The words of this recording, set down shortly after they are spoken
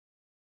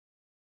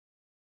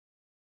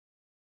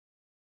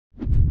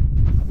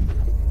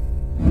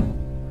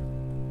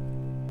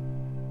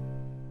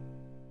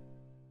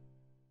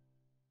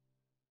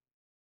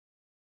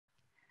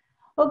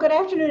Well, good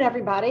afternoon,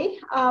 everybody.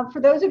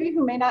 For those of you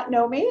who may not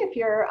know me, if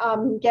you're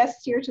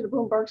guests here to the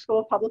Bloomberg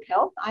School of Public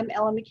Health, I'm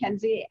Ellen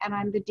McKenzie, and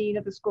I'm the Dean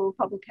of the School of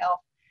Public Health.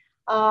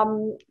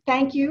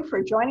 Thank you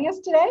for joining us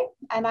today,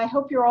 and I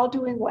hope you're all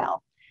doing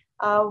well.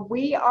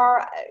 We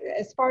are,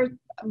 as far as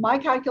my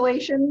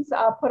calculations,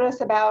 put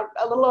us about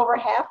a little over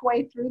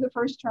halfway through the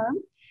first term,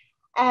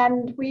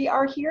 and we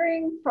are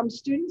hearing from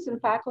students and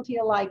faculty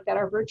alike that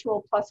our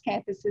Virtual Plus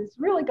campus is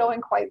really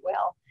going quite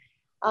well.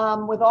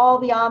 With all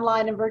the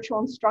online and virtual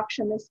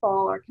instruction this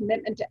fall, our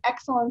commitment to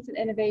excellence and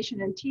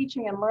innovation in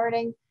teaching and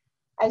learning,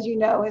 as you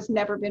know, has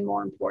never been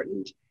more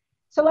important.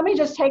 So let me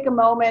just take a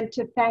moment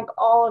to thank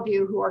all of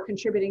you who are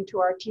contributing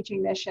to our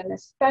teaching mission,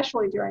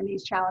 especially during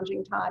these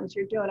challenging times.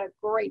 You're doing a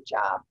great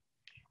job.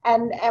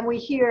 And we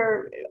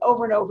hear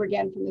over and over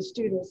again from the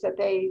students that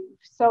they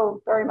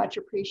so very much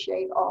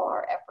appreciate all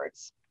our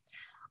efforts.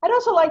 I'd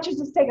also like to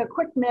just take a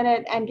quick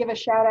minute and give a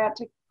shout out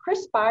to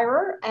Chris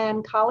Byrer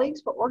and colleagues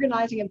for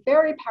organizing a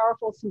very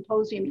powerful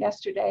symposium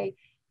yesterday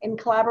in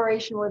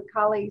collaboration with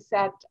colleagues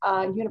at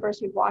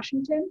University of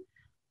Washington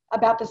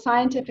about the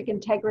scientific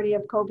integrity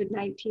of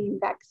COVID-19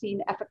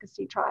 vaccine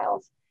efficacy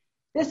trials.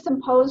 This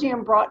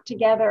symposium brought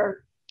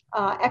together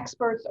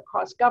experts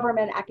across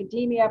government,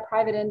 academia,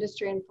 private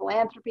industry, and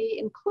philanthropy,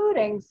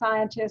 including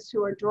scientists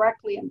who are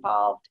directly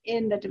involved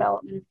in the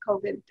development of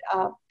COVID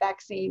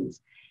vaccines.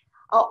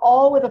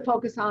 All with a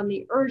focus on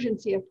the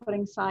urgency of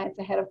putting science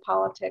ahead of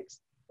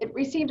politics. It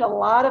received a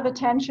lot of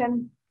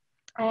attention.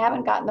 I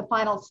haven't gotten the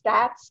final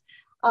stats,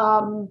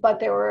 but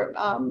there were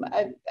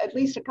at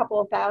least a couple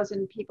of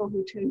thousand people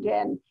who tuned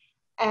in.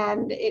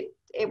 And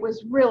it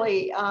was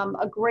really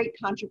a great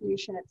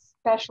contribution,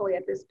 especially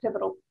at this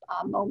pivotal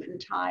moment in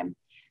time.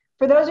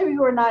 For those of you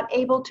who are not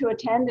able to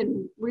attend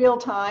in real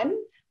time,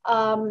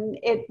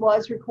 it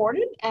was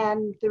recorded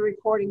and the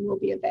recording will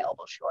be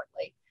available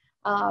shortly.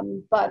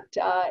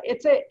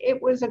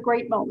 It was a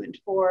great moment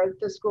for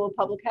the School of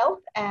Public Health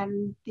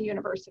and the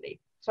university.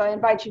 So I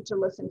invite you to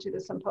listen to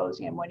the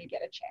symposium when you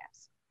get a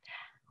chance.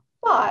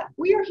 But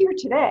we are here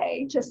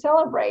today to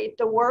celebrate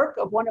the work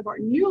of one of our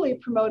newly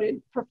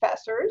promoted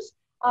professors,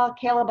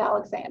 Caleb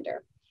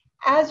Alexander.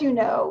 As you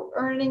know,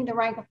 earning the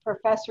rank of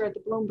professor at the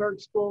Bloomberg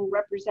School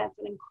represents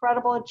an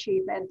incredible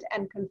achievement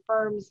and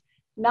confirms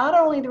not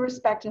only the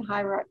respect and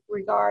high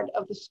regard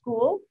of the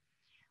school,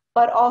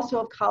 but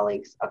also of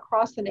colleagues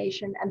across the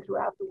nation and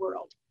throughout the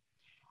world.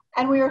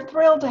 And we are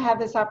thrilled to have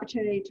this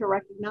opportunity to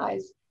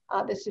recognize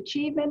this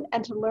achievement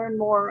and to learn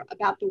more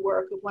about the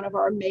work of one of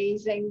our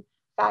amazing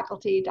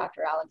faculty,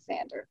 Dr.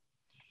 Alexander.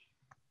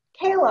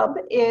 Caleb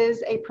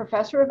is a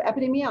professor of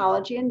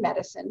epidemiology and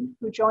medicine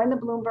who joined the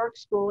Bloomberg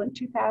School in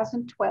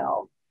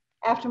 2012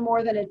 after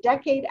more than a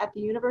decade at the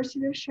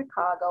University of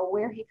Chicago,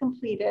 where he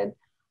completed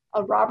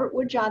a Robert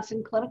Wood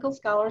Johnson Clinical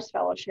Scholars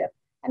Fellowship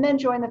and then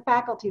joined the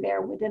faculty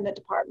there within the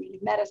Department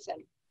of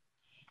Medicine.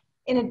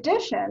 In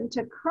addition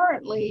to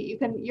currently,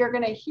 you're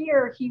going to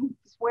hear he's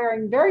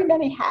wearing very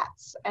many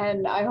hats,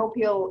 and I hope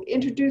he'll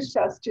introduce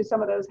us to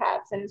some of those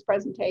hats in his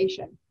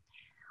presentation.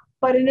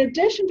 But in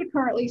addition to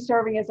currently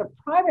serving as a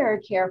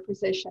primary care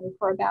physician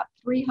for about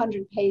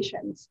 300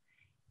 patients,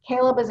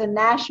 Caleb is a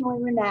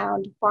nationally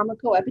renowned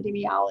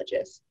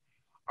pharmacoepidemiologist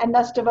and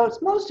thus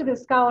devotes most of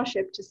his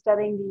scholarship to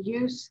studying the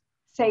use,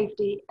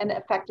 safety, and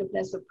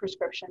effectiveness of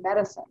prescription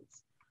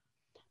medicines.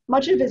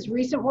 Much of his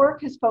recent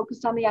work has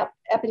focused on the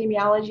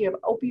epidemiology of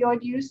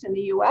opioid use in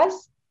the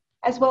US,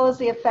 as well as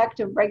the effect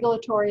of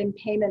regulatory and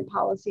payment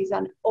policies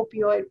on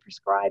opioid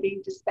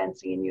prescribing,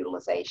 dispensing, and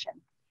utilization.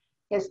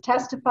 He has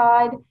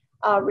testified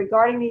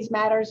regarding these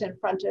matters in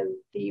front of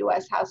the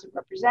US House of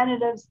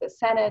Representatives, the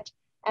Senate,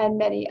 and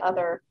many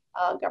other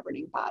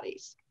governing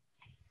bodies.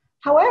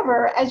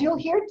 However, as you'll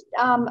hear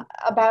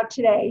about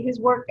today, his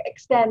work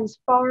extends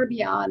far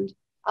beyond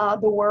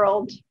the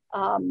world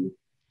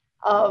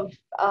of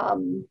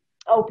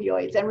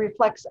opioids and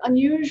reflects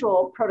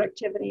unusual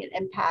productivity and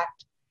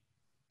impact.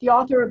 The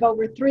author of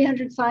over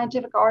 300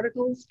 scientific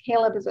articles,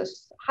 Caleb is a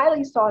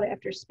highly sought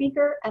after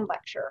speaker and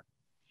lecturer.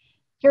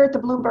 Here at the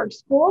Bloomberg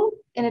School,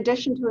 in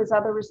addition to his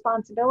other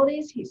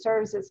responsibilities, he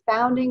serves as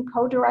founding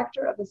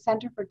co-director of the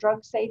Center for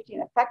Drug Safety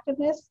and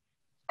Effectiveness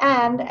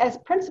and as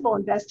principal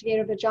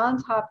investigator of the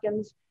Johns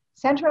Hopkins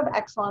Center of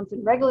Excellence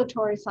in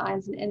Regulatory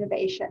Science and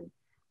Innovation,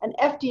 an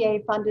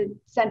FDA-funded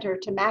center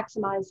to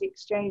maximize the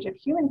exchange of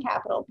human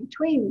capital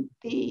between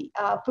the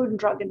Food and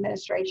Drug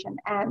Administration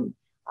and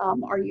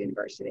our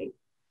university.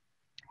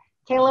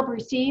 Caleb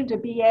received a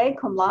BA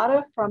cum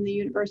laude from the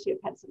University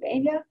of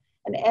Pennsylvania,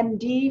 an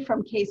MD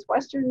from Case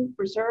Western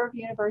Reserve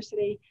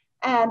University,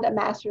 and a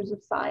Master's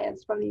of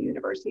Science from the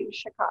University of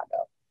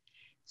Chicago.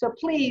 So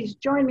please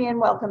join me in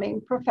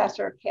welcoming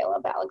Professor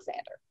Caleb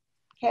Alexander.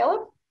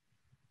 Caleb?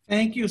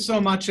 Thank you so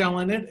much,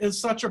 Ellen. It is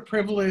such a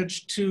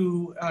privilege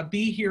to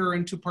be here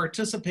and to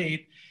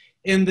participate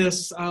in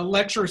this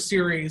lecture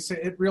series.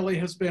 It really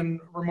has been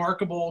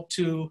remarkable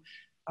to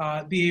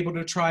be able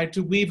to try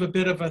to weave a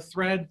bit of a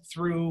thread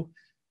through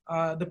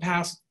the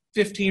past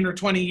 15 or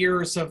 20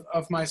 years of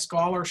my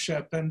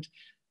scholarship. And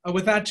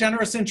With that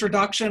generous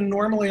introduction,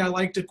 normally I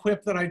like to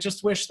quip that I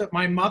just wish that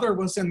my mother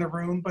was in the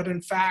room, but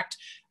in fact,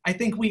 I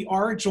think we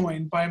are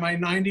joined by my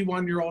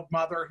 91-year-old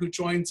mother who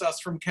joins us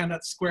from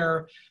Kennett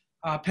Square,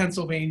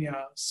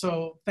 Pennsylvania.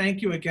 So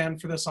thank you again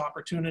for this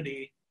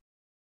opportunity.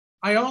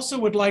 I also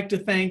would like to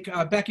thank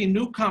Becky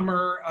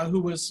Newcomer,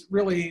 who was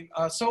really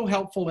so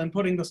helpful in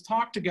putting this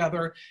talk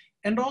together,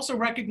 and also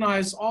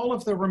recognize all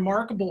of the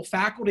remarkable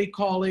faculty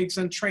colleagues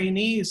and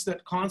trainees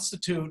that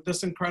constitute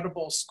this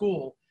incredible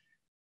school.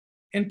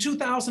 In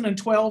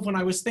 2012, when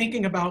I was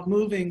thinking about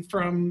moving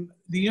from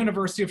the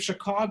University of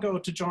Chicago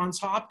to Johns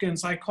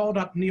Hopkins, I called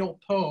up Neil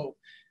Poe,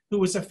 who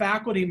was a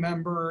faculty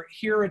member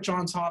here at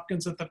Johns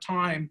Hopkins at the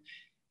time.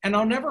 And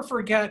I'll never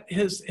forget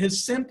his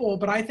simple,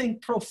 but I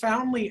think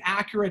profoundly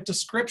accurate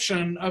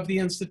description of the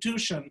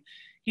institution.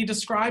 He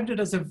described it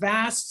as a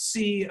vast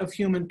sea of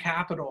human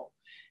capital.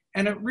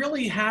 And it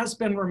really has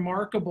been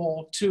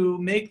remarkable to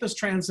make this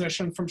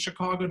transition from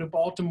Chicago to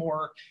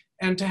Baltimore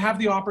and to have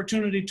the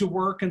opportunity to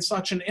work in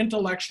such an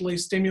intellectually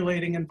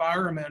stimulating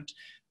environment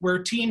where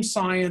team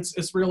science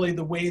is really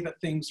the way that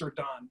things are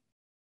done.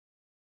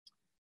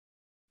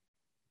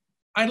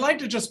 I'd like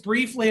to just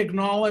briefly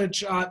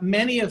acknowledge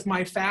many of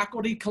my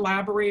faculty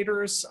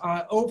collaborators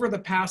over the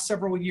past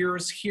several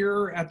years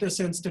here at this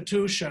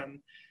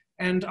institution.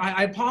 And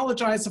I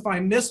apologize if I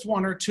missed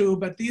one or two,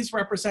 but these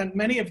represent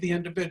many of the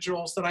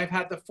individuals that I've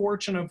had the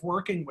fortune of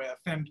working with.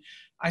 And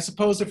I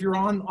suppose if you're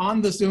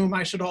on the Zoom,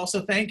 I should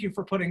also thank you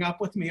for putting up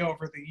with me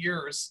over the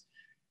years.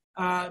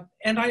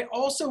 And I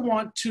also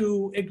want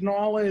to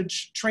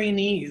acknowledge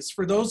trainees.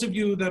 For those of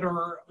you that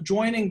are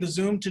joining the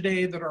Zoom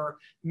today that are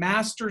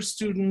master's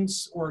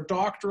students or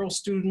doctoral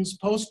students,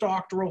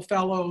 postdoctoral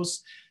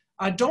fellows,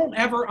 don't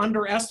ever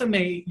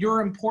underestimate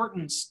your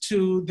importance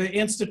to the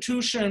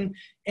institution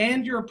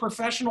and your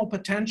professional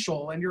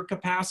potential and your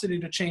capacity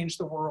to change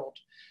the world.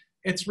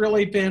 It's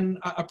really been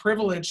a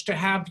privilege to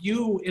have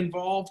you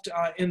involved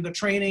in the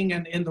training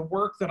and in the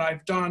work that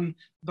I've done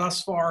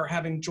thus far,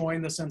 having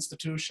joined this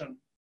institution.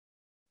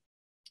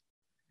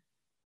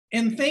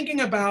 In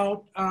thinking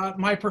about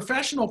my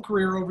professional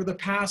career over the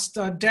past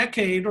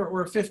decade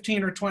or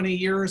 15 or 20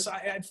 years,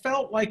 I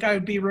felt like I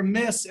would be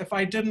remiss if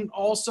I didn't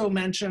also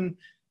mention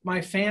my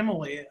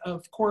family.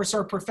 Of course,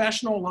 our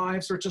professional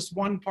lives are just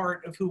one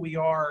part of who we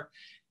are,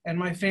 and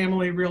my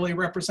family really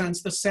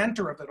represents the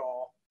center of it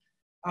all.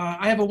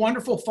 I have a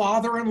wonderful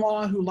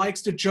father-in-law who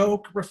likes to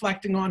joke,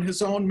 reflecting on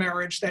his own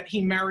marriage, that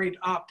he married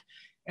up,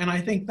 and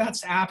I think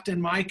that's apt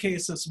in my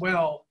case as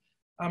well.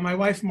 My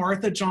wife,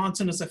 Martha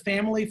Johnson, is a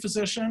family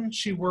physician.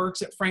 She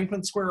works at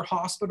Franklin Square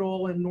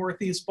Hospital in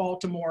Northeast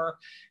Baltimore,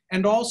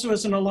 and also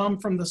is an alum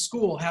from the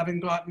school, having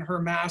gotten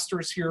her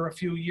master's here a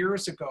few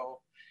years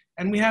ago.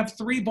 And we have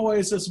 3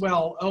 boys as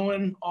well,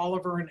 Owen,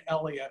 Oliver, and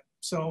Elliot.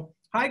 So,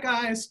 hi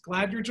guys,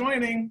 glad you're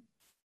joining.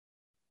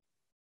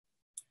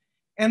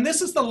 And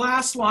this is the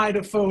last slide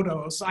of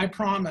photos, I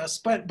promise,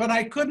 but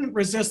I couldn't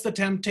resist the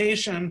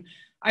temptation.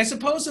 I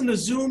suppose in the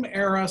Zoom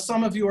era,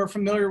 some of you are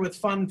familiar with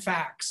fun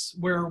facts,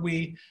 where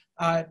we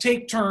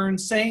take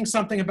turns saying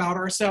something about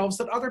ourselves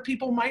that other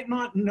people might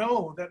not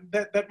know,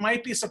 that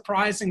might be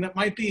surprising, that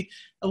might be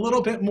a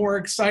little bit more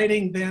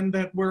exciting than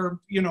that we're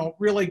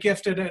really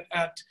gifted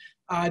at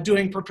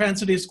doing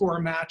propensity score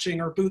matching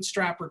or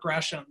bootstrap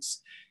regressions.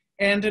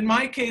 And in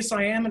my case,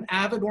 I am an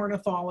avid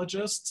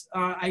ornithologist.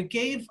 I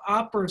gave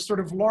up or sort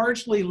of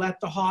largely let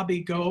the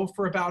hobby go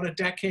for about a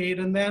decade,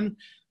 and then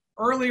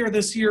earlier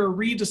this year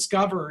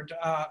rediscovered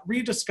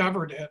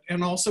it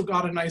and also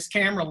got a nice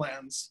camera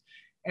lens.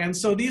 And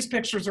so these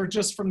pictures are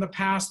just from the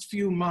past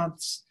few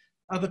months.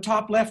 The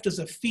top left is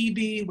a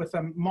phoebe with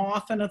a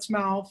moth in its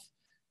mouth.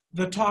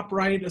 The top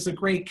right is a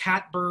gray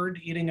catbird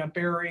eating a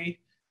berry.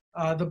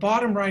 The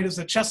bottom right is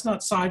a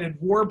chestnut-sided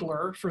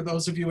warbler, for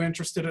those of you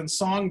interested in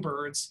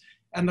songbirds.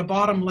 And the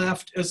bottom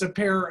left is a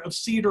pair of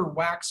cedar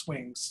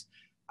waxwings.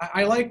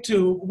 I like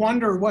to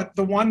wonder what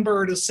the one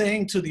bird is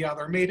saying to the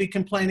other, maybe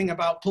complaining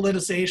about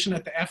politicization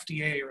at the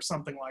FDA or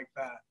something like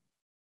that.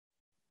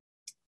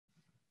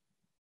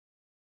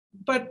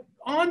 But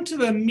on to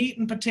the meat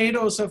and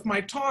potatoes of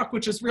my talk,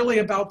 which is really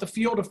about the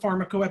field of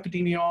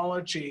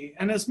pharmacoepidemiology.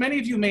 And as many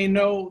of you may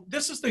know,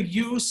 this is the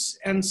use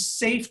and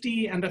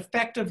safety and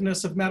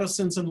effectiveness of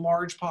medicines in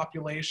large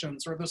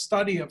populations, or the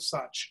study of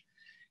such.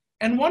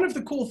 And one of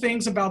the cool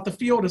things about the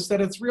field is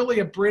that it's really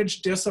a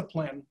bridge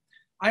discipline.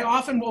 I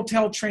often will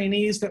tell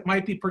trainees that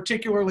might be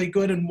particularly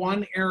good in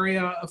one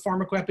area of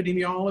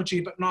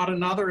pharmacoepidemiology, but not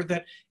another,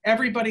 that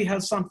everybody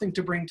has something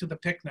to bring to the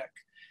picnic.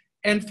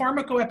 And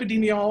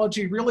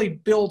pharmacoepidemiology really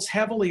builds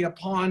heavily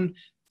upon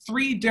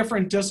 3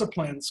 different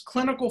disciplines: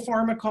 clinical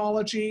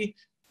pharmacology,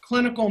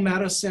 clinical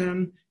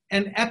medicine,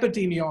 and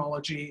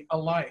epidemiology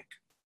alike.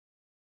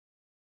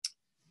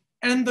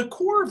 And the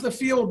core of the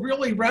field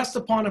really rests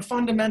upon a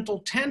fundamental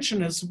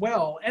tension as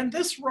well. And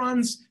this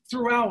runs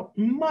throughout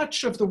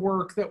much of the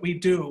work that we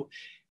do.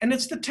 And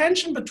it's the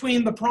tension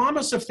between the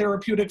promise of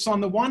therapeutics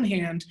on the one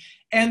hand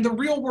and the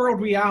real world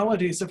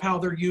realities of how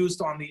they're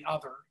used on the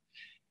other.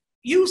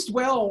 used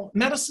well,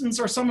 medicines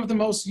are some of the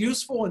most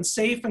useful and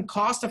safe and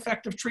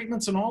cost-effective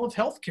treatments in all of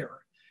healthcare.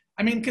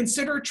 I mean,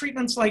 consider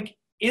treatments like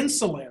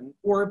insulin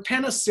or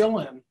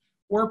penicillin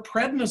or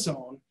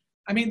prednisone.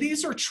 I mean,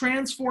 these are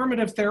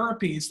transformative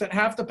therapies that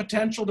have the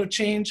potential to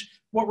change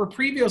what were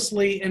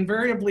previously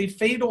invariably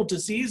fatal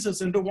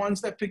diseases into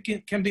ones that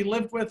can be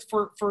lived with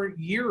for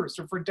years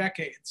or for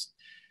decades.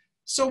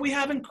 So we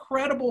have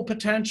incredible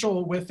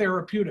potential with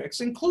therapeutics,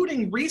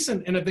 including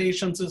recent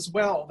innovations as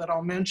well that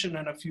I'll mention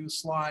in a few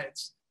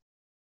slides.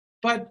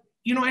 But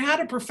you know, I had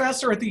a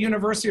professor at the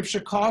University of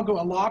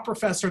Chicago, a law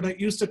professor,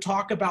 that used to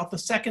talk about the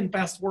second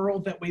best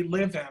world that we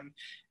live in.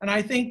 And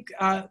I think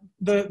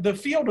the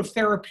field of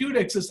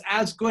therapeutics is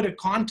as good a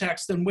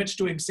context in which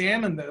to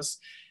examine this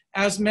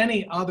as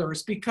many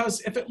others, because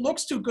if it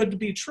looks too good to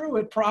be true,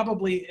 it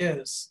probably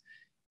is.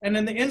 And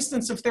in the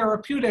instance of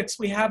therapeutics,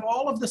 we have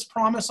all of this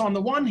promise on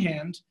the one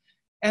hand,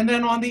 and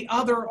then on the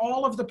other,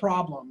 all of the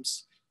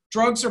problems.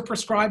 Drugs are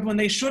prescribed when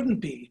they shouldn't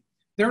be.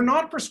 They're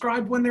not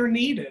prescribed when they're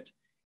needed.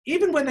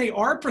 Even when they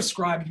are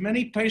prescribed,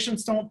 many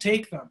patients don't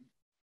take them.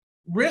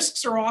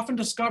 Risks are often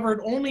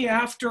discovered only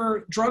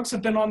after drugs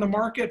have been on the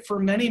market for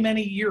many,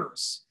 many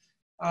years.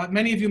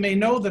 Many of you may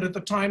know that at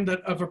the time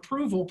of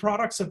approval,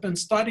 products have been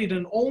studied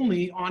in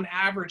only, on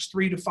average,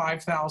 3,000 to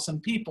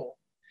 5,000 people.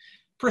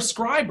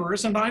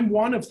 Prescribers, and I'm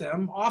one of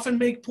them, often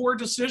make poor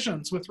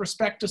decisions with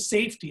respect to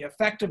safety,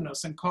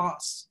 effectiveness, and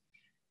costs.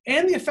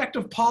 And the effect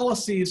of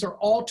policies are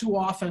all too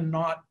often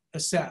not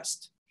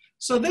assessed.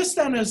 So this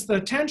then is the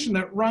tension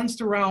that runs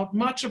throughout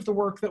much of the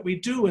work that we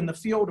do in the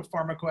field of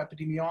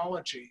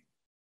pharmacoepidemiology.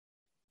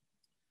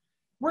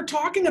 We're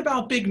talking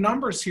about big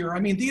numbers here. I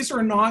mean, these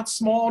are not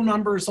small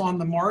numbers on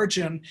the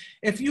margin.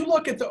 If you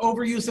look at the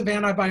overuse of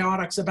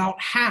antibiotics, about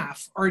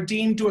half are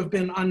deemed to have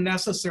been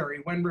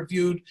unnecessary when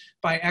reviewed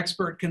by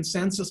expert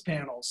consensus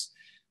panels.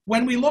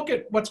 When we look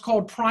at what's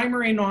called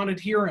primary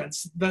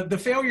non-adherence, the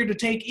failure to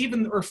take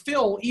even or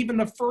fill even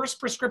the first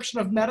prescription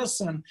of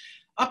medicine,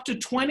 up to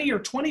 20 or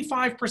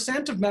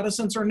 25% of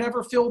medicines are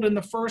never filled in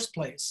the first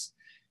place.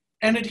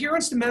 And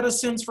adherence to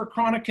medicines for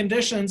chronic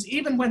conditions,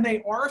 even when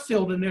they are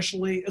filled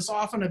initially, is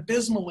often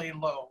abysmally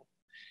low.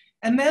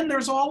 And then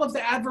there's all of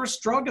the adverse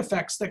drug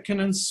effects that can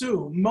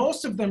ensue,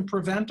 most of them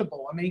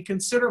preventable. I mean,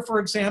 consider, for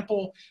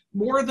example,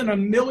 more than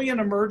 1 million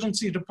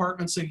emergency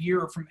departments a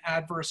year from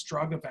adverse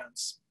drug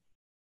events.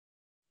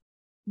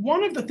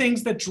 One of the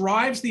things that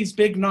drives these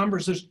big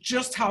numbers is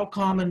just how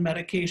common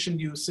medication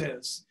use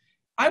is.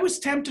 I was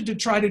tempted to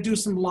try to do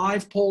some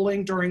live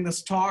polling during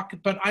this talk,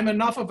 but I'm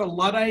enough of a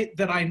Luddite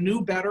that I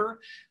knew better,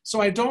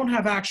 so I don't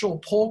have actual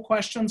poll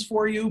questions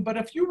for you. But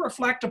if you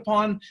reflect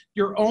upon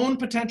your own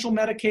potential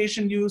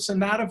medication use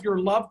and that of your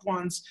loved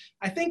ones,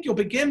 I think you'll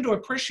begin to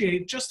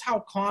appreciate just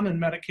how common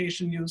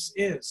medication use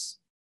is.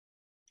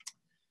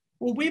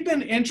 Well, we've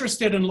been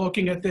interested in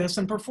looking at this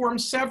and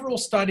performed several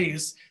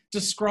studies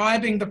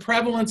describing the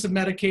prevalence of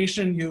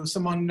medication use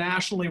among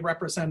nationally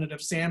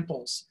representative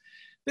samples.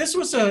 This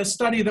was a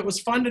study that was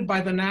funded by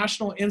the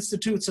National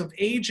Institutes of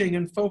Aging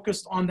and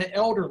focused on the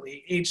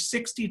elderly, aged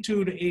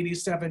 62 to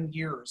 87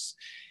 years.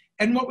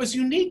 And what was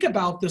unique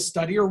about this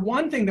study, or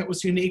one thing that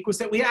was unique, was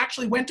that we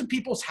actually went to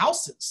people's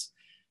houses.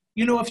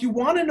 You know, if you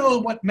want to know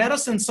what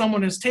medicine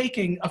someone is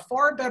taking, a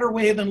far better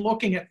way than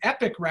looking at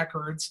EPIC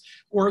records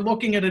or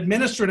looking at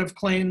administrative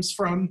claims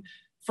from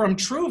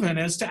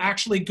Truven is to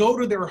actually go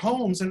to their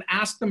homes and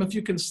ask them if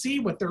you can see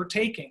what they're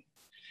taking.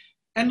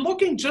 And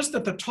looking just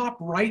at the top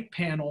right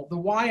panel, the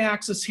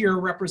y-axis here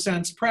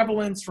represents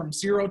prevalence from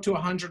 0 to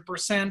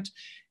 100%,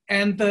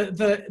 and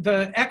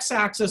the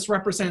x-axis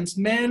represents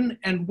men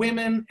and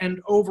women and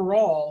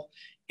overall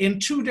in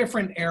 2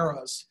 different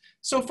eras.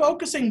 So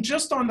focusing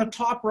just on the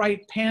top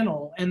right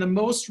panel and the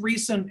most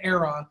recent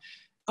era,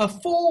 a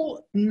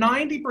full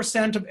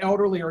 90% of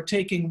elderly are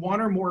taking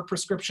 1 or more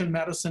prescription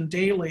medicine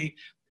daily,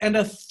 and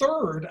a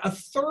third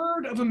of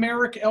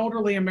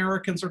elderly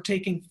Americans are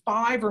taking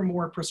 5 or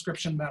more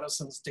prescription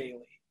medicines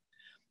daily.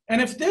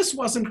 And if this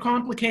wasn't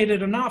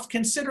complicated enough,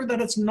 consider that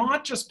it's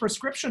not just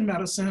prescription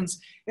medicines,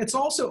 it's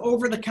also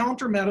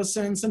over-the-counter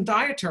medicines and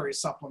dietary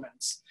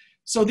supplements.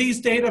 So these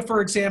data,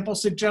 for example,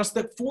 suggest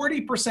that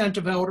 40%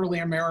 of elderly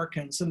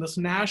Americans in this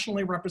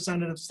nationally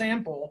representative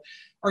sample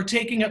are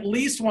taking at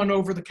least 1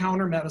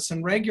 over-the-counter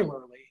medicine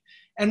regularly.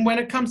 And when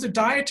it comes to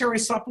dietary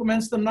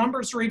supplements, the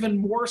numbers are even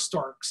more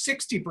stark.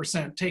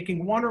 60%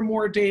 taking 1 or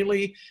more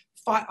daily,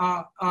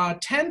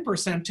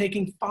 10%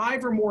 taking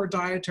 5 or more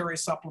dietary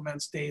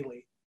supplements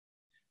daily.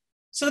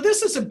 So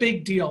this is a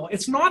big deal.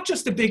 It's not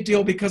just a big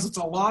deal because it's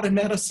a lot of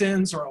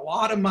medicines or a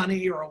lot of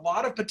money or a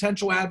lot of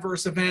potential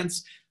adverse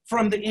events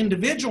from the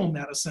individual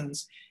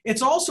medicines.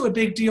 It's also a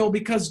big deal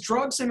because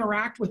drugs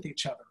interact with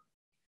each other.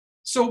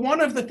 So one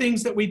of the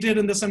things that we did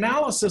in this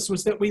analysis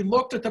was that we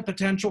looked at the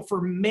potential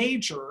for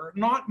major,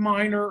 not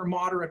minor or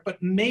moderate,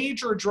 but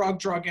major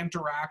drug-drug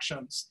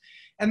interactions.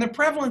 And the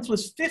prevalence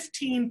was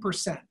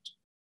 15%.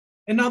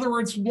 In other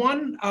words,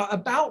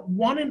 about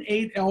 1 in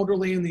 8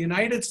 elderly in the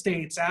United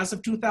States as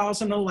of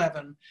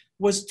 2011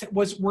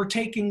 were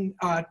taking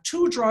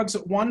 2 drugs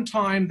at one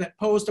time that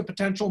posed a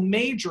potential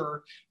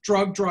major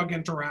drug-drug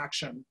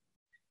interaction.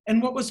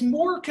 And what was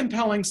more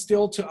compelling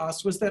still to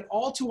us was that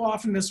all too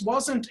often this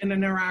wasn't an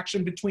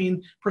interaction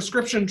between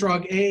prescription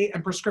drug A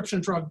and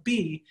prescription drug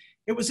B.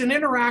 It was an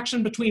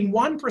interaction between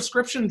one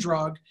prescription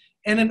drug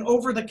and an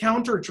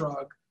over-the-counter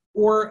drug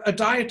or a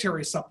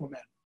dietary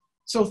supplement.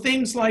 So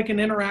things like an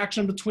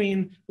interaction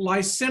between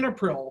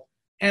lisinopril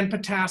and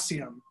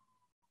potassium,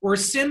 or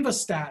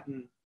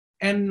simvastatin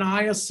and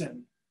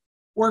niacin,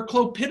 or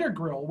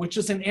clopidogrel, which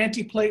is an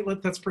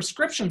antiplatelet that's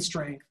prescription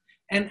strength,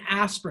 and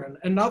aspirin,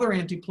 another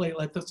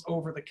antiplatelet that's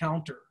over the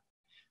counter.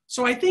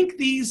 So I think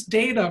these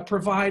data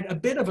provide a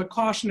bit of a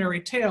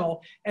cautionary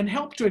tale and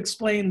help to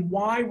explain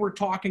why we're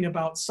talking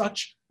about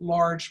such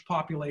large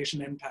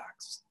population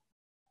impacts.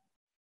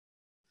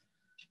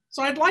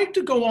 So I'd like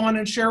to go on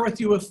and share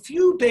with you a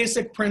few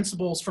basic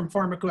principles from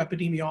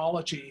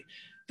pharmacoepidemiology.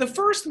 The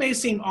first may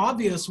seem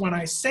obvious when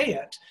I say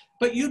it,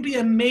 but you'd be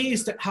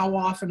amazed at how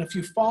often, if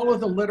you follow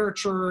the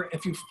literature,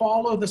 if you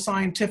follow the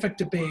scientific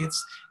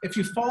debates, if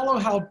you follow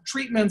how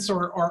treatments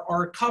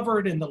are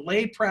covered in the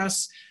lay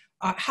press,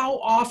 how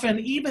often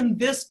even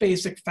this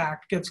basic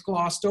fact gets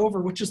glossed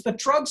over, which is that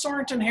drugs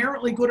aren't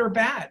inherently good or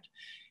bad,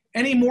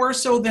 any more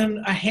so than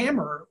a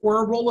hammer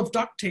or a roll of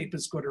duct tape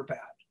is good or bad.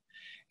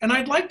 And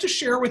I'd like to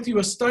share with you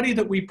a study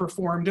that we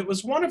performed. It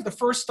was one of the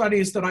first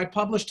studies that I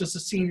published as a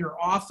senior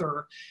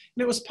author.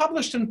 And it was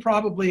published in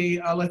probably,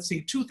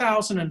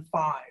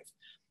 2005.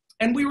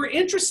 And we were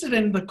interested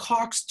in the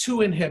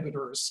COX-2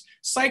 inhibitors,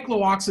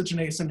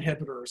 cyclooxygenase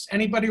inhibitors.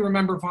 Anybody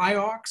remember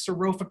Vioxx or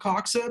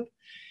rofecoxib?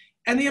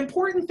 And the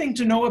important thing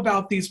to know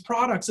about these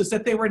products is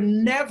that they were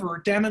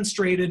never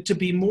demonstrated to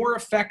be more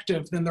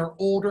effective than their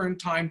older and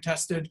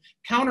time-tested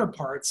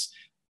counterparts,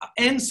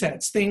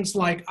 NSAIDs, things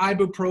like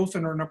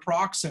ibuprofen or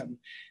naproxen.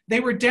 They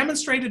were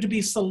demonstrated to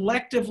be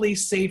selectively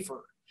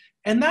safer.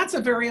 And that's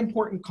a very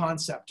important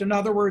concept. In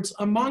other words,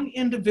 among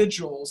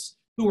individuals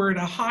who are at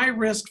a high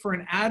risk for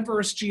an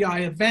adverse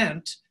GI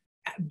event,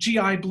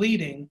 GI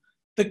bleeding,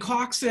 the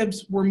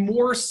COXIBs were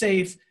more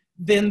safe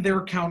than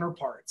their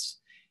counterparts.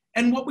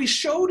 And what we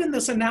showed in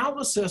this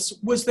analysis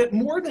was that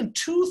more than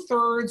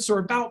 2/3 or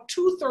about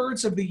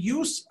 2/3 of the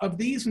use of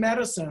these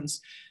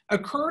medicines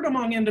occurred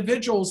among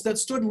individuals that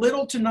stood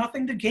little to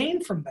nothing to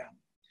gain from them.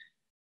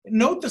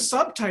 Note the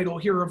subtitle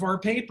here of our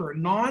paper,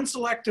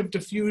 Non-Selective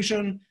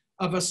Diffusion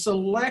of a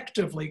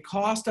Selectively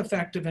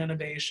Cost-Effective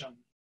Innovation.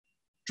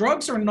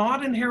 Drugs are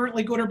not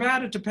inherently good or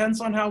bad, it depends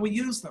on how we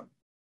use them.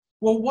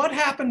 Well, what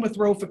happened with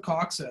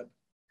rofecoxib?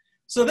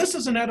 So this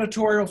is an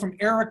editorial from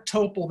Eric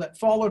Topol that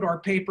followed our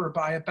paper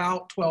by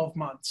about 12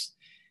 months.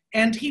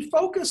 And he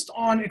focused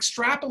on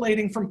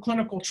extrapolating from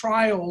clinical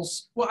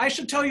trials. Well, I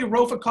should tell you,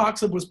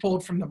 rofecoxib was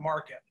pulled from the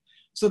market.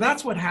 So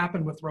that's what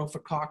happened with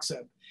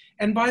rofecoxib.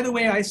 And by the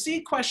way, I see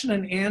question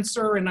and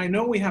answer, and I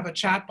know we have a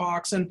chat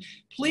box, and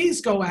please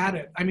go at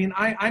it. I mean,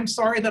 I'm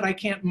sorry that I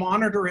can't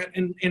monitor it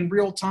in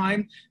real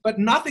time, but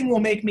nothing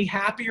will make me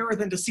happier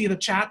than to see the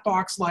chat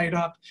box light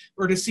up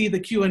or to see the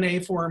Q&A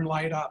forum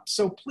light up.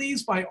 So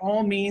please, by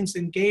all means,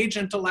 engage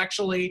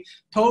intellectually,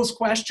 pose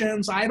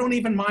questions. I don't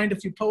even mind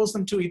if you pose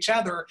them to each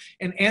other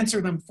and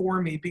answer them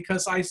for me,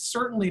 because I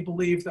certainly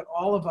believe that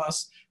all of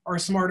us are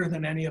smarter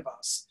than any of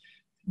us.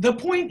 The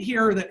point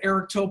here that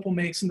Eric Topol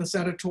makes in this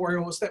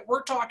editorial is that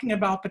we're talking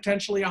about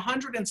potentially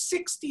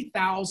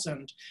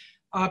 160,000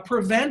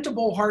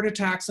 preventable heart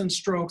attacks and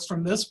strokes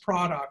from this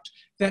product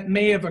that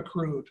may have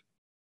accrued.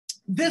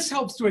 This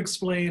helps to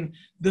explain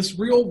this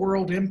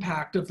real-world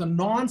impact of the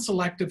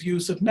non-selective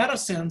use of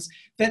medicines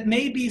that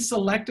may be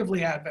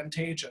selectively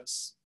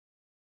advantageous.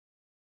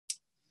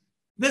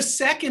 The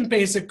second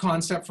basic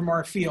concept from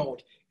our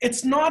field,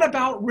 it's not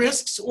about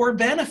risks or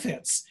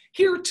benefits.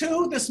 Here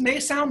too, this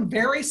may sound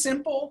very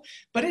simple,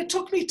 but it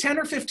took me 10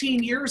 or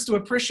 15 years to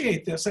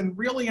appreciate this and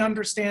really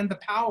understand the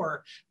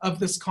power of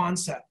this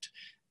concept.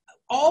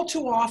 All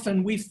too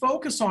often, we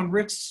focus on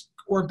risks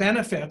or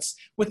benefits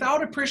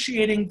without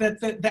appreciating that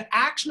the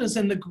action is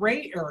in the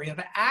gray area.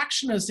 The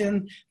action is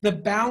in the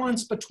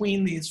balance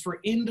between these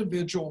for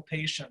individual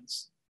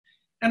patients.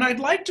 And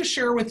I'd like to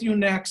share with you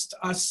next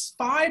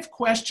 5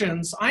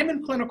 questions. I'm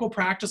in clinical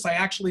practice. I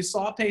actually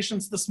saw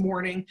patients this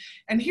morning.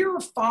 And here are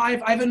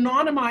 5. I've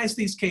anonymized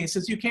these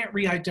cases. You can't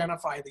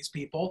re-identify these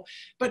people.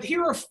 But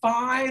here are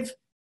 5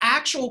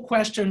 actual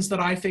questions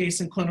that I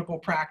face in clinical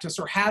practice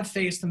or have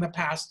faced in the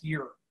past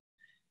year.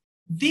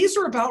 These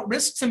are about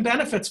risks and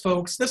benefits,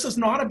 folks. This is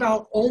not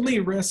about only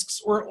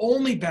risks or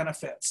only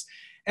benefits.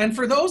 And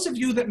for those of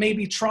you that may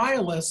be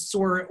trialists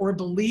or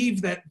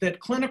believe that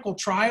clinical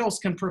trials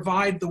can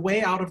provide the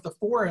way out of the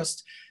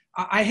forest,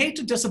 I hate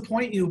to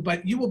disappoint you,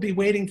 but you will be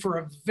waiting for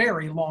a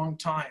very long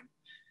time.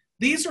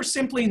 These are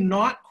simply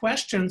not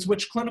questions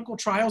which clinical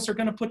trials are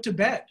going to put to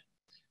bed.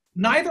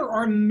 Neither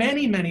are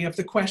many of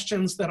the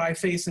questions that I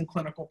face in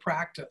clinical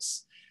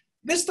practice.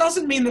 This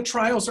doesn't mean that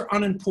trials are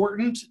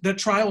unimportant, that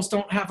trials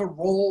don't have a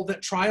role,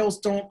 that trials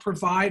don't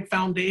provide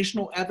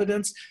foundational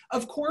evidence.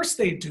 Of course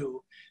they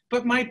do.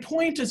 But my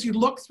point as you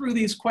look through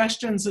these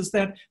questions is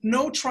that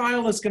no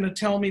trial is going to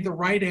tell me the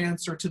right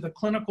answer to the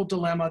clinical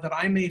dilemma that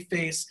I may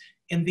face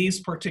in these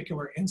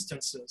particular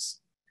instances.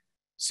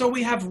 So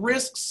we have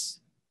risks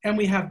and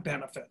we have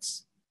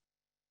benefits.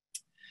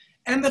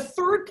 And the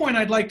third point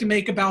I'd like to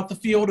make about the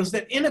field is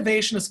that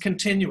innovation is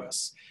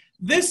continuous.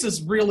 This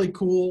is really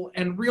cool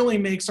and really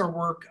makes our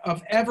work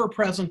of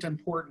ever-present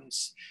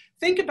importance.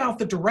 Think about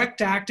the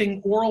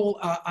direct-acting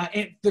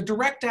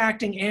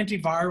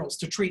antivirals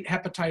to treat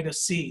hepatitis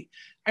C.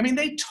 I mean,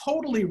 they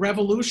totally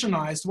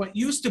revolutionized what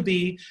used to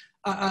be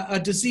a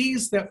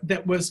disease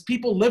that was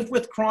people lived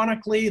with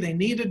chronically. They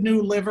needed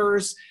new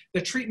livers.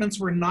 The treatments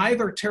were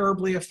neither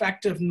terribly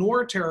effective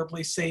nor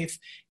terribly safe,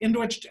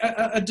 into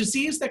a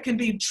disease that can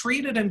be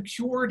treated and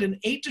cured in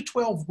 8 to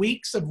 12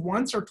 weeks of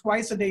once or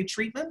twice a day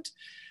treatment.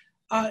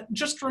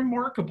 Just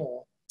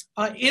remarkable.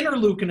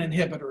 Interleukin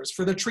inhibitors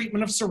for the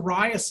treatment of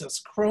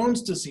psoriasis,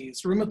 Crohn's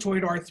disease,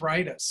 rheumatoid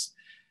arthritis.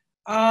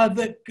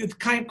 The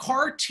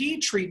CAR T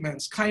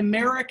treatments,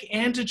 chimeric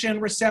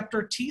antigen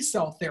receptor T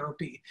cell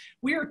therapy.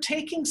 We are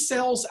taking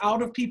cells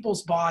out of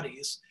people's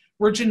bodies.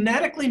 We're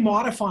genetically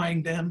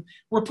modifying them.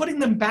 We're putting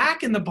them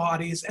back in the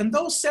bodies. And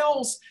those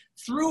cells,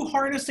 through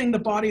harnessing the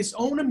body's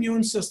own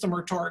immune system,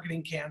 are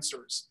targeting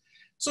cancers.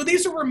 So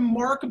these are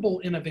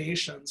remarkable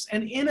innovations,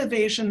 and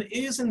innovation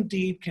is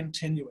indeed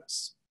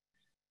continuous.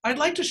 I'd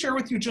like to share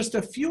with you just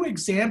a few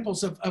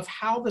examples of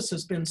how this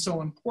has been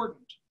so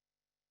important.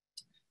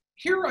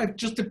 Here I've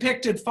just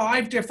depicted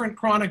 5 different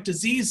chronic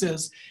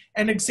diseases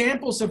and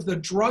examples of the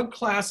drug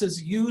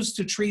classes used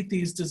to treat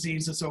these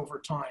diseases over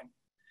time.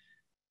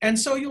 And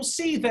so you'll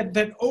see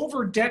that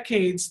over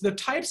decades, the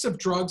types of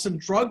drugs and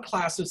drug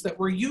classes that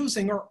we're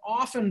using are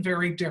often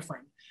very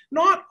different.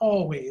 Not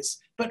always,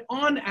 but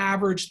on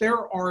average,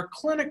 there are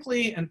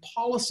clinically and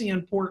policy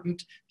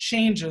important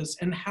changes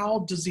in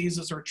how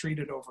diseases are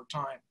treated over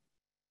time.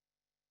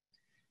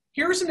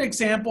 Here's an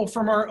example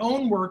from our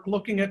own work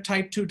looking at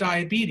type 2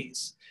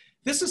 diabetes.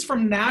 This is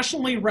from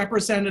nationally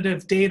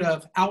representative data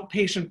of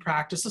outpatient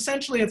practice.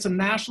 Essentially, it's a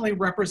nationally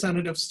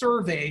representative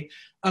survey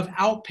of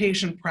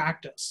outpatient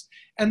practice.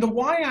 And the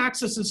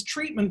y-axis is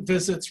treatment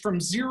visits from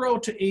 0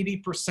 to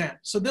 80%.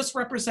 So this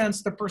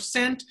represents the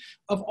percent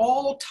of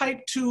all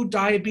type 2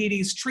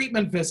 diabetes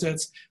treatment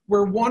visits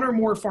where one or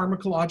more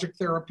pharmacologic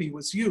therapy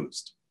was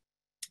used.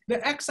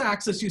 The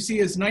x-axis you see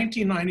is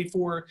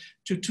 1994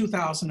 to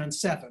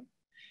 2007.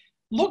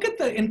 Look at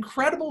the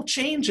incredible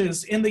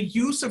changes in the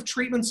use of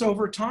treatments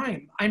over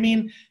time. I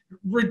mean,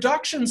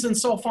 reductions in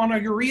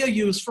sulfonylurea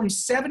use from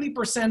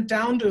 70%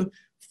 down to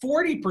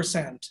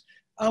 40%.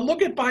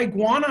 Look at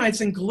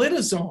biguanides and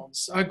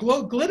glitazones.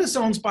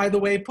 Glitazones, by the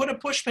way, put a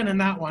pushpin in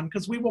that one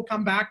because we will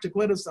come back to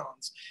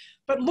glitazones.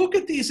 But look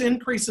at these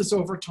increases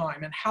over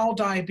time and how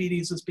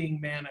diabetes is being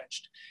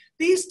managed.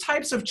 These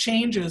types of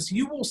changes,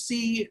 you will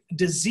see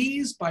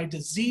disease by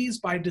disease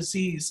by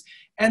disease,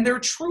 and they're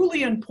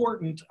truly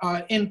important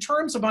in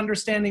terms of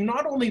understanding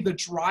not only the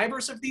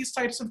drivers of these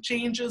types of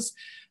changes,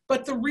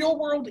 but the real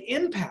world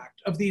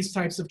impact of these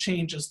types of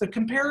changes, the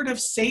comparative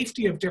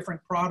safety of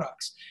different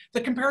products,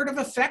 the comparative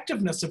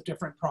effectiveness of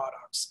different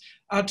products,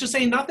 to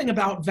say nothing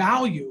about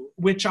value,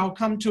 which I'll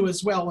come to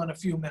as well in a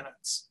few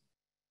minutes.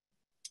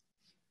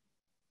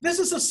 This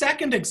is a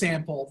second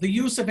example, the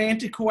use of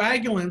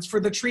anticoagulants for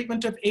the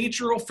treatment of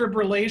atrial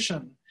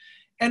fibrillation.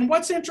 And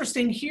what's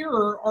interesting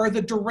here are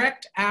the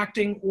direct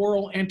acting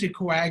oral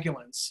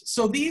anticoagulants.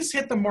 So these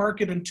hit the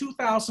market in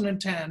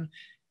 2010,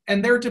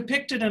 and they're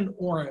depicted in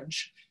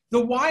orange. The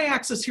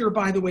y-axis here,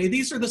 by the way,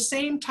 these are the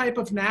same type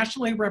of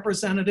nationally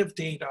representative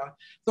data.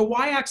 The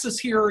y-axis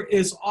here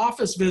is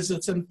office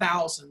visits in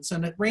thousands,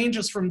 and it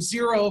ranges from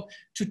 0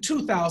 to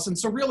 2,000.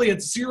 So really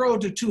it's 0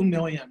 to 2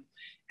 million.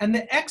 And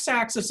the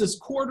x-axis is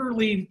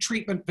quarterly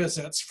treatment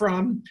visits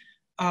from,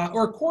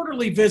 or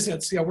quarterly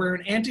visits, where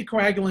an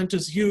anticoagulant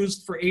is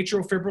used for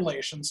atrial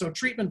fibrillation. So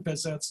treatment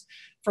visits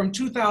from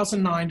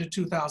 2009 to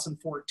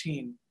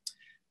 2014.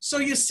 So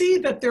you see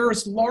that there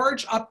is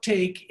large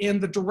uptake in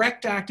the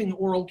direct-acting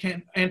oral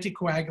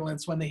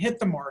anticoagulants when they hit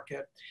the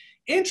market.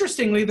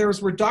 Interestingly,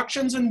 there's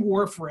reductions in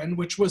warfarin,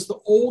 which was the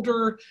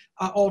older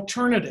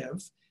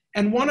alternative.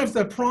 And one of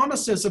the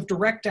promises of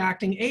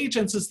direct-acting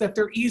agents is that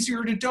they're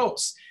easier to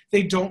dose.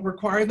 They don't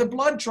require the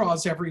blood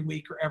draws every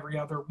week or every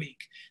other week.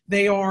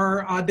 They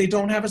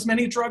don't have as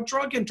many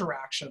drug-drug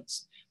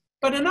interactions.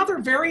 But another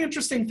very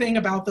interesting thing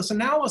about this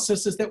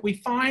analysis is that we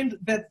find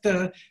that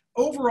the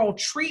overall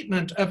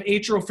treatment of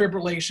atrial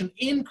fibrillation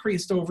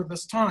increased over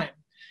this time.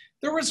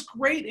 There was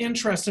great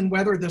interest in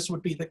whether this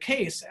would be the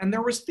case, and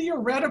there was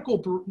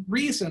theoretical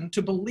reason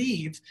to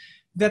believe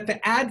that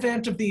the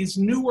advent of these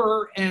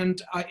newer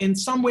and in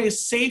some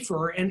ways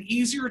safer and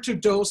easier to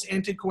dose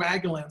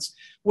anticoagulants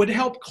would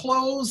help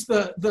close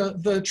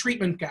the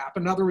treatment gap.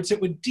 In other words,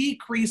 it would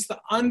decrease the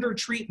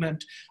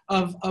undertreatment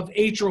of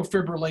atrial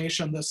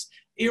fibrillation, this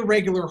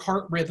irregular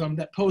heart rhythm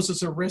that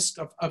poses a risk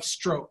of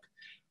stroke.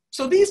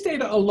 So these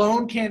data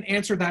alone can't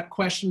answer that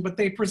question, but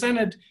they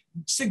presented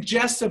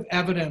suggestive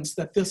evidence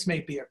that this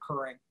may be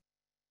occurring.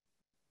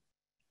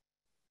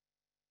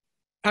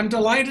 I'm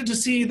delighted to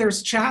see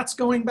there's chats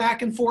going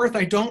back and forth.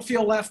 I don't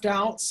feel left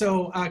out,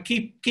 so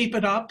keep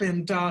it up.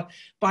 And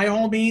by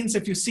all means,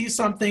 if you see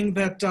something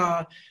that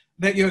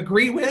that you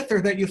agree with or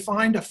that you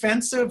find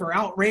offensive or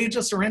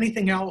outrageous or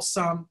anything else,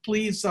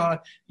 please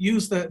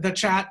use the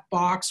chat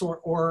box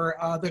or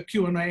the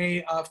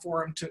Q&A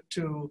forum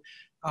to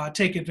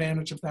take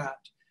advantage of that.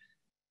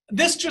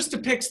 This just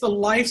depicts the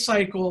life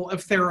cycle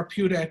of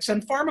therapeutics,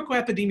 and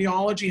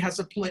pharmacoepidemiology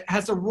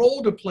has a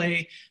role to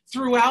play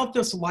throughout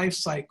this life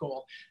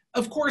cycle.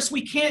 Of course,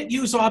 we can't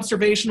use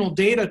observational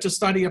data to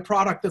study a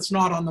product that's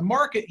not on the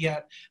market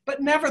yet,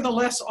 but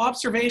nevertheless,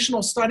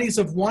 observational studies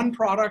of one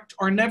product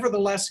are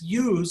nevertheless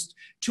used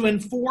to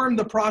inform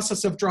the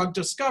process of drug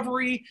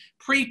discovery,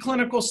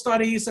 preclinical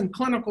studies, and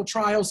clinical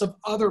trials of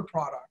other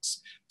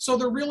products. So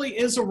there really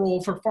is a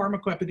role for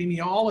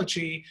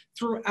pharmacoepidemiology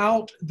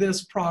throughout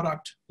this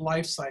product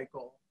life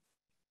cycle.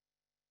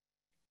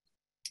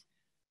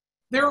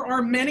 There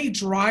are many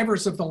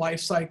drivers of the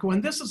life cycle,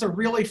 and this is a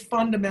really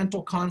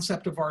fundamental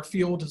concept of our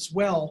field as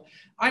well.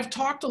 I've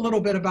talked a little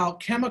bit about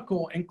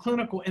chemical and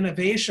clinical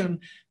innovation,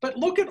 but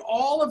look at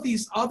all of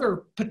these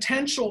other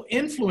potential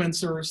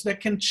influencers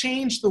that can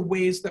change the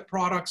ways that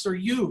products are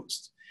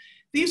used.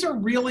 These are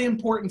really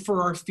important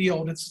for our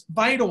field. It's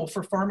vital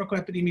for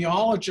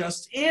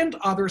pharmacoepidemiologists and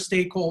other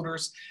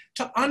stakeholders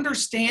to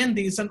understand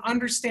these and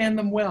understand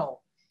them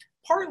well.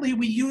 Partly,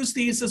 we use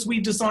these as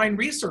we design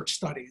research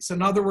studies.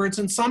 In other words,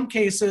 in some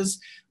cases,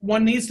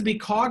 one needs to be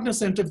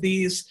cognizant of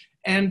these,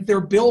 and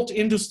they're built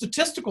into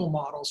statistical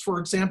models. For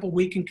example,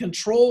 we can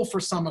control for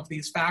some of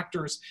these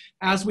factors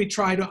as we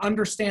try to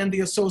understand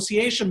the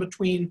association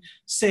between,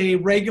 say,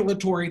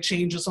 regulatory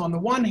changes on the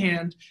one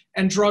hand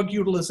and drug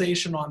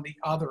utilization on the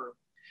other.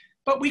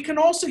 But we can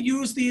also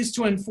use these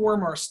to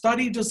inform our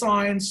study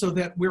design so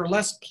that we're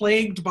less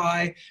plagued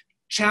by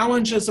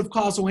challenges of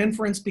causal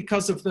inference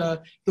because of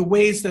the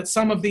ways that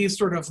some of these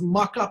sort of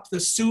muck up the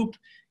soup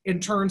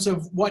in terms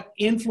of what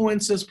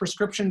influences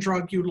prescription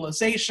drug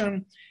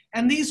utilization.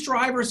 And these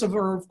drivers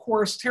are, of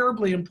course,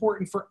 terribly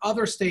important for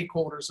other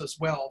stakeholders as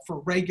well, for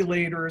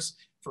regulators,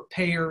 for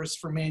payers,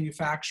 for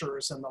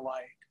manufacturers, and the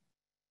like.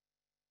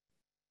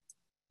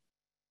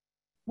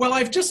 Well,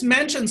 I've just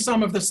mentioned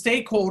some of the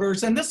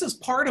stakeholders, and this is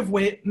part of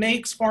what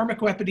makes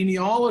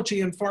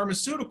pharmacoepidemiology and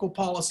pharmaceutical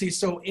policy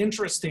so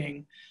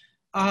interesting.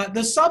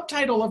 The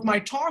subtitle of my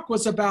talk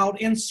was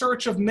about In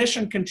Search of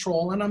Mission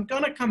Control, and I'm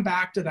going to come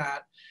back to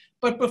that.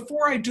 But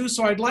before I do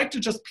so, I'd like to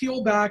just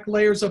peel back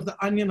layers of the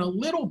onion a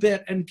little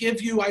bit and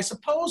give you, I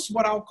suppose,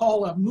 what I'll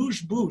call a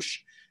mouche-bouche,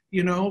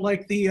 you know,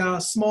 like the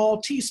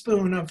small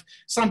teaspoon of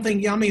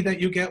something yummy that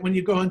you get when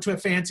you go into a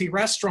fancy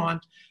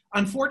restaurant.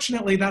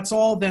 Unfortunately, that's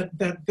all that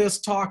this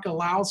talk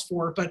allows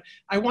for, but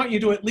I want you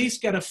to at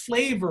least get a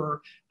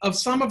flavor of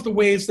some of the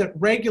ways that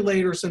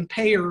regulators and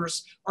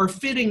payers are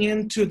fitting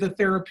into the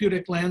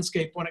therapeutic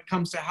landscape when it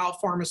comes to how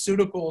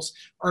pharmaceuticals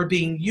are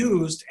being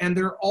used and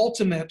their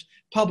ultimate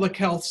public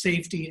health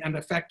safety and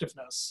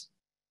effectiveness.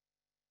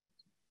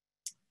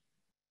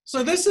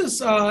 So this is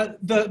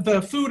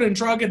the Food and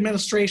Drug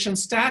Administration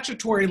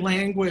statutory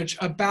language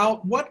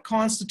about what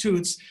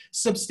constitutes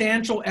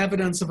substantial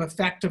evidence of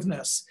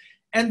effectiveness.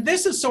 And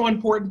this is so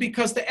important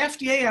because the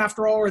FDA,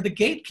 after all, are the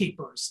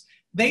gatekeepers.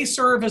 They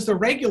serve as the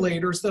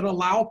regulators that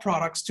allow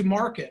products to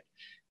market.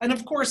 And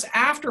of course,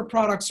 after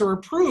products are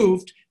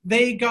approved,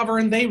 they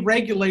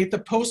regulate the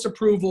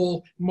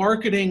post-approval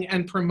marketing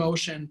and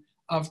promotion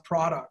of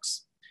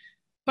products.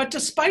 But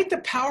despite the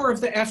power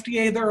of the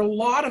FDA, there are a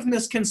lot of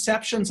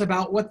misconceptions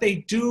about what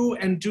they do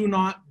and do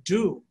not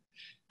do.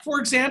 For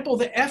example,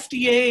 the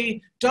FDA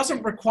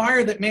doesn't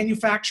require that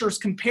manufacturers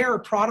compare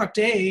product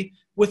A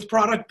with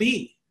product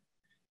B.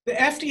 The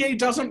FDA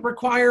doesn't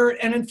require,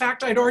 and in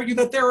fact, I'd argue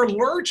that they're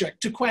allergic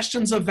to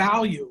questions of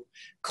value,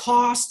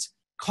 cost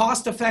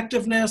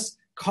effectiveness,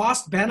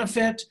 cost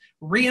benefit,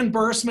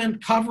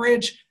 reimbursement,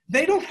 coverage.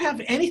 They don't have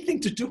anything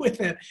to do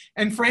with it.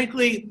 And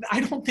frankly,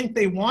 I don't think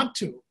they want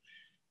to.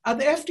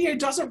 The FDA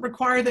doesn't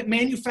require that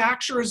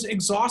manufacturers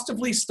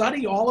exhaustively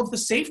study all of the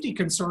safety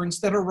concerns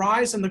that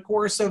arise in the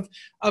course of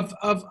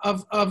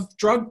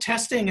drug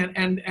testing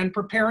and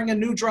preparing a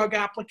new drug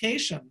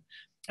application.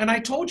 And I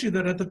told you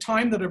that at the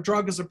time that a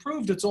drug is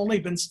approved, it's only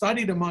been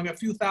studied among a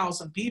few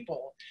thousand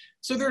people.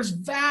 So there's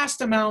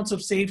vast amounts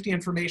of safety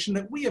information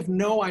that we have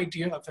no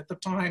idea of at the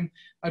time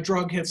a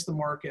drug hits the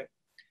market.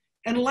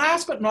 And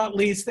last but not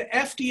least, the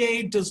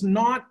FDA does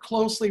not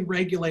closely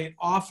regulate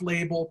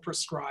off-label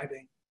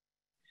prescribing.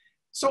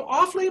 So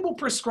off-label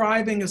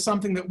prescribing is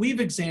something that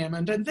we've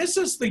examined, and this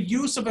is the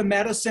use of a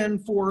medicine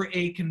for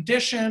a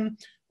condition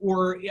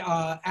or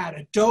at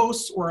a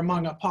dose or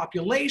among a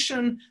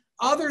population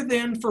other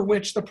than for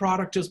which the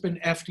product has been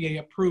FDA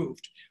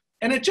approved.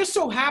 And it just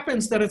so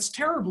happens that it's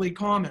terribly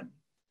common.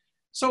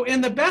 So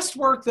in the best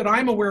work that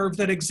I'm aware of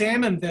that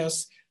examined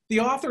this, the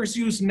authors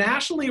used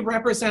nationally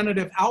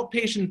representative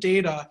outpatient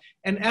data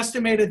and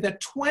estimated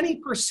that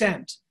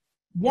 20%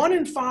 1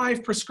 in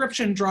 5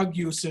 prescription drug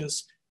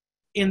uses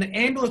in the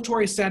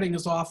ambulatory setting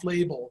is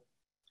off-label.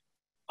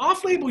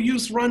 Off-label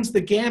use runs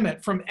the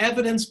gamut from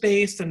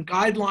evidence-based and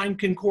guideline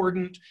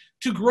concordant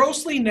to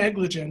grossly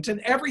negligent and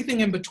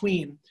everything in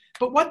between.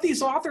 But what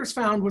these authors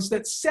found was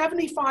that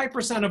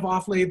 75% of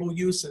off-label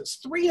uses,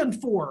 3 in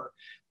 4,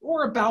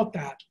 or about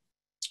that,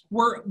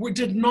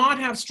 did not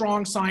have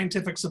strong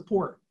scientific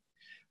support.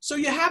 So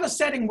you have a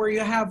setting where you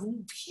have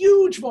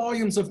huge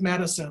volumes of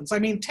medicines. I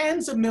mean,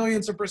 tens of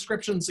millions of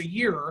prescriptions a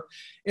year,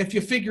 if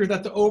you figure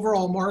that the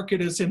overall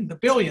market is in the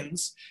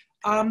billions,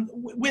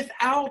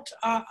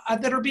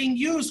 that are being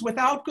used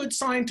without good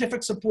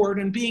scientific support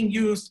and being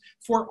used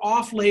for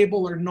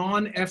off-label or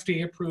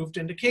non-FDA approved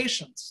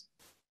indications.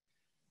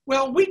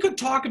 Well, we could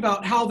talk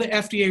about how the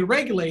FDA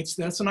regulates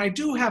this, and I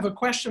do have a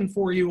question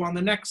for you on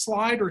the next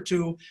slide or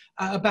two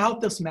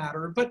about this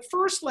matter. But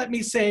first, let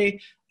me say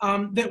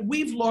that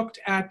we've looked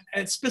at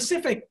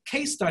specific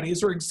case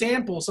studies or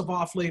examples of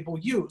off-label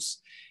use.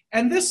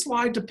 And this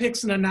slide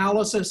depicts an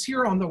analysis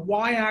here on the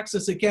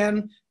y-axis,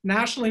 again,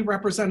 nationally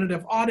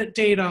representative audit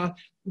data.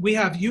 We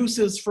have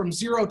uses from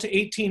 0 to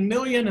 18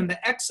 million, and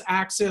the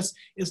x-axis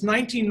is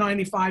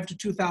 1995 to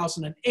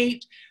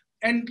 2008.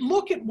 And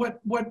look at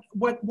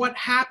what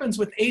happens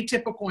with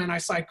atypical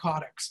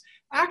antipsychotics.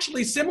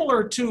 Actually,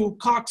 similar to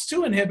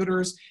COX-2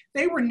 inhibitors,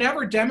 they were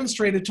never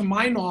demonstrated, to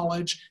my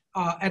knowledge,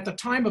 at the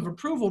time of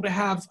approval to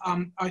have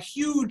a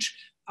huge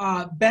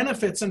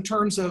benefits in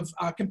terms of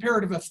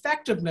comparative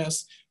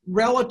effectiveness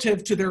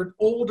relative to their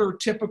older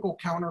typical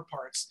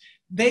counterparts.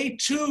 They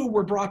too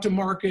were brought to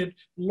market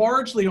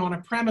largely on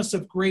a premise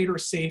of greater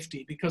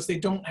safety because they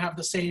don't have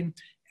the same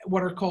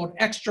what are called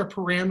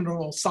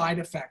extrapyramidal side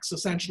effects,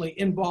 essentially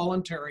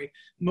involuntary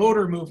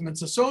motor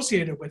movements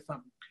associated with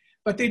them.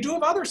 But they do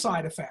have other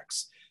side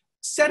effects.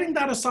 Setting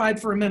that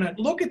aside for a minute,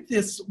 look at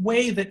this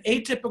way that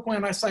atypical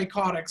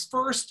antipsychotics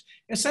first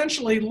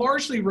essentially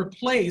largely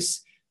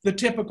replace the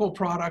typical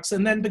products,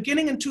 and then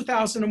beginning in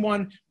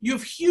 2001, you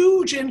have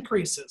huge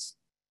increases.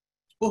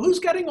 Well, who's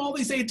getting all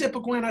these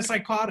atypical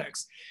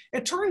antipsychotics?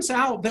 It turns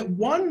out that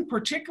one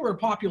particular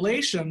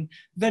population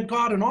that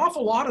got an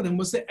awful lot of them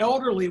was the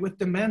elderly with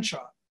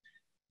dementia.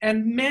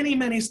 And many,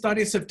 many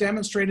studies have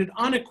demonstrated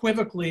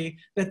unequivocally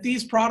that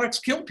these products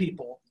kill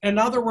people. In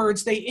other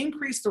words, they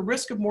increase the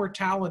risk of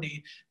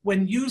mortality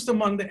when used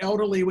among the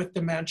elderly with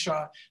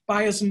dementia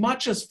by as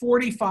much as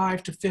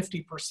 45 to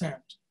 50%.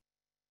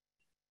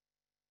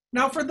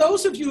 Now, for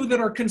those of you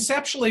that are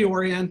conceptually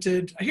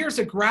oriented, here's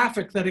a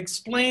graphic that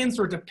explains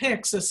or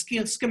depicts a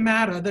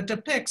schemata that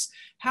depicts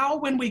how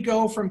when we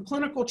go from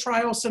clinical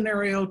trial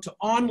scenario to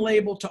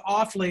on-label to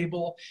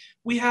off-label,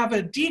 we have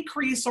a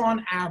decrease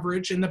on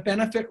average in the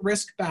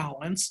benefit-risk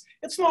balance.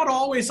 It's not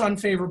always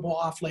unfavorable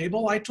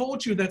off-label. I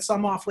told you that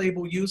some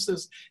off-label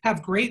uses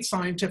have great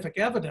scientific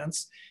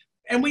evidence.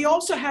 And we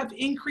also have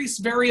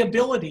increased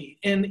variability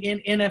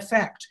in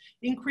effect,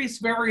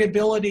 increased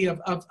variability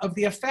of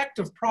the effect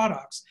of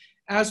products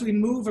as we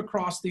move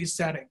across these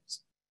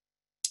settings.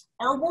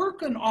 Our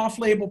work on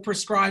off-label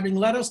prescribing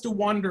led us to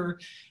wonder,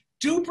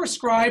 do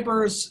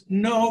prescribers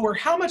know, or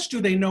how much do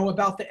they know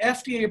about the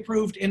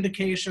FDA-approved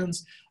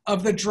indications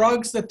of the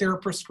drugs that they're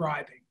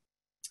prescribing?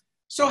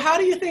 So how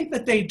do you think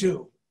that they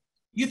do?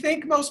 You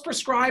think most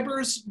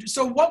prescribers,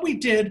 so what we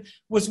did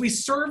was we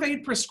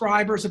surveyed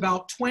prescribers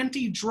about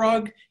 20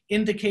 drug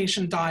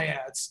indication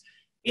dyads,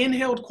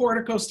 inhaled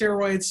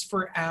corticosteroids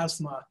for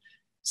asthma,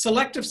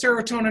 selective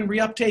serotonin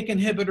reuptake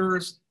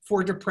inhibitors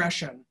for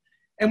depression.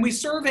 And we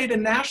surveyed a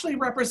nationally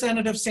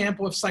representative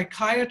sample of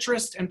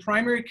psychiatrists and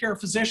primary care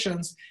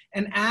physicians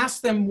and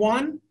asked them,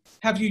 one,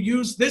 have you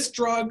used this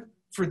drug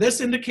for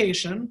this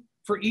indication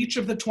for each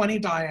of the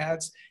 20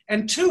 dyads?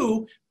 And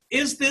two,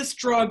 is this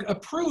drug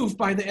approved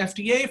by the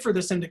FDA for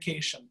this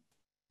indication?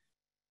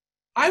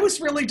 I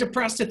was really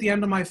depressed at the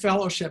end of my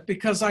fellowship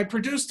because I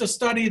produced a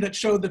study that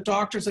showed that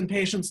doctors and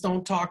patients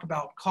don't talk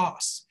about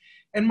costs.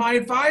 And my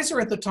advisor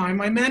at the time,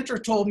 my mentor,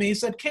 told me, he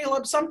said,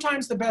 Caleb,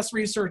 sometimes the best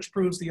research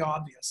proves the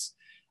obvious.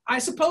 I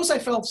suppose I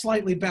felt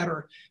slightly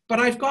better, but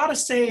I've got to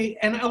say,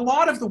 and a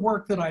lot of the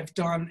work that I've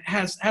done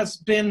has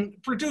been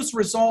produced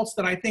results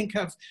that I think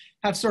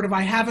have sort of,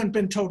 I haven't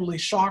been totally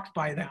shocked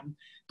by them.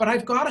 But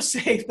I've got to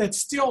say that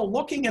still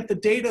looking at the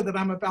data that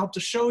I'm about to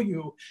show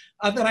you,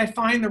 that I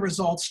find the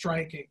results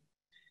striking.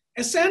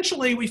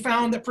 Essentially, we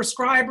found that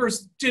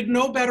prescribers did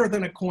no better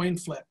than a coin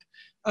flip.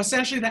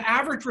 Essentially, the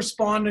average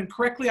respondent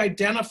correctly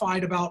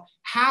identified about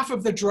half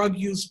of the drug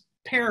use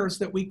pairs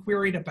that we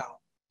queried about.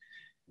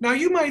 Now,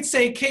 you might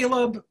say,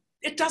 Caleb,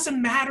 it doesn't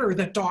matter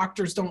that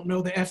doctors don't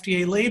know the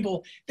FDA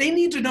label. They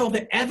need to know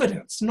the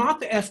evidence,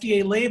 not the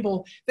FDA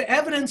label. The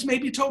evidence may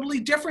be totally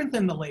different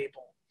than the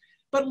label.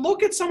 But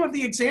look at some of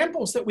the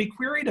examples that we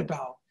queried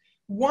about.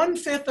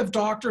 1/5 of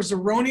doctors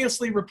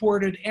erroneously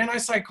reported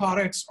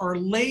antipsychotics are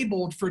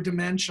labeled for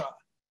dementia.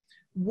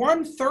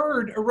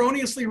 1/3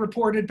 erroneously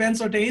reported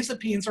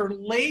benzodiazepines are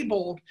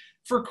labeled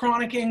for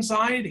chronic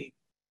anxiety.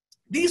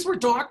 These were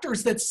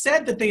doctors that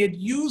said that they had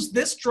used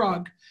this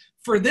drug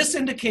for this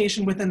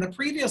indication within the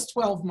previous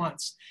 12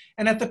 months.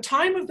 And at the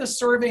time of the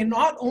survey,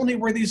 not only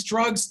were these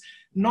drugs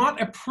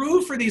not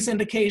approved for these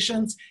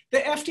indications, the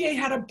FDA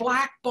had a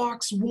black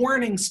box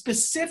warning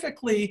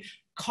specifically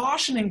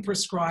cautioning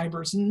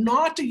prescribers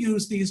not to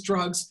use these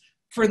drugs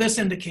for this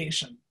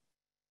indication.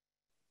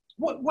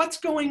 What's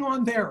going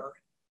on there?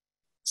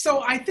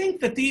 So I think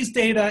that these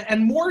data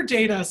and more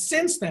data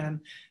since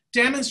then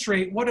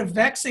demonstrate what a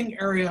vexing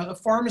area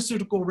of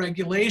pharmaceutical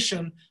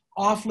regulation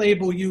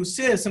off-label use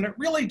is, and it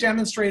really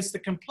demonstrates the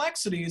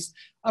complexities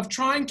of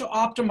trying to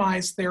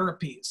optimize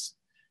therapies.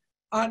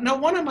 Now,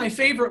 one of my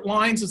favorite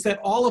lines is that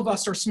all of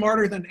us are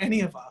smarter than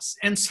any of us.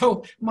 And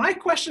so my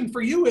question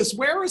for you is,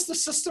 where is the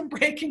system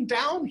breaking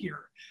down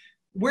here?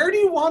 Where do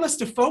you want us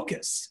to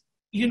focus?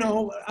 You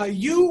know,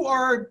 you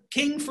are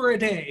king for a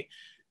day,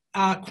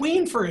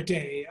 queen for a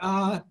day,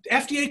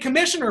 FDA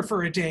commissioner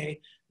for a day.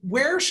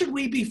 Where should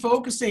we be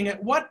focusing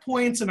at what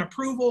points in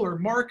approval or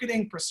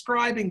marketing,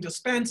 prescribing,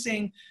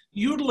 dispensing,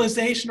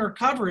 utilization, or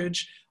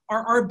coverage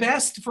are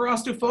best for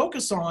us to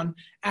focus on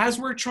as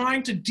we're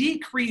trying to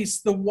decrease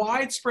the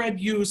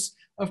widespread use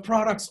of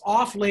products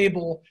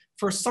off-label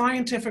for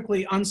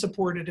scientifically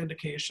unsupported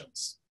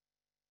indications?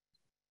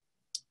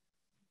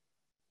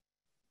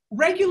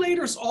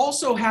 Regulators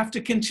also have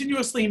to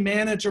continuously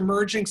manage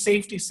emerging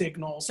safety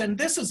signals, and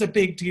this is a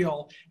big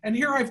deal. And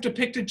here I've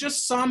depicted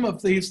just some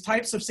of these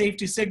types of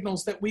safety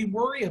signals that we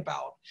worry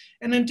about.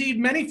 And indeed,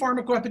 many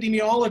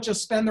pharmacoepidemiologists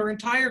spend their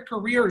entire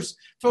careers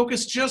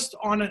focused just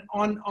on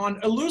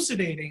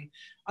elucidating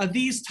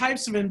these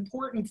types of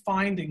important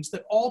findings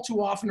that all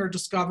too often are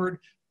discovered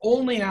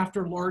only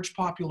after large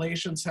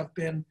populations have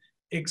been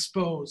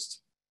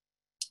exposed.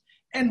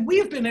 And we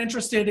have been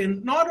interested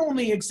in not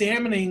only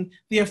examining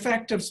the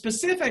effect of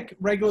specific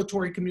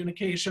regulatory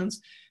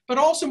communications, but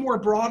also more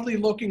broadly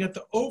looking at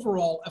the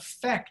overall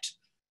effect.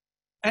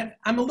 And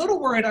I'm a little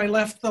worried I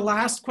left the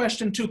last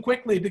question too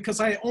quickly because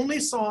I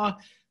only saw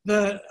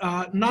the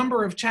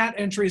number of chat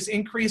entries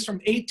increase from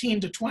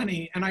 18 to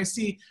 20, and I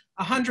see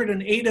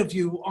 108 of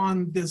you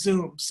on the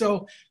Zoom.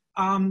 So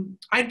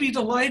I'd be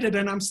delighted,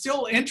 and I'm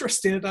still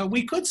interested.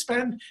 We could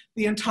spend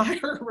the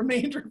entire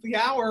remainder of the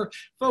hour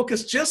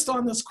focused just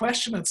on this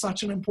question. It's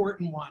such an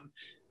important one.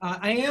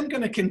 I am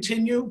going to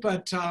continue,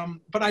 but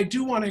I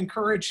do want to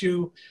encourage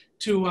you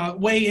to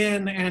weigh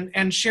in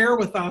and share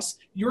with us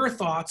your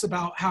thoughts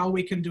about how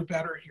we can do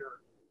better here.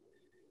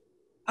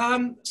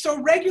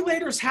 So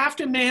regulators have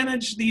to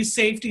manage these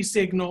safety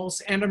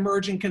signals and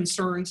emerging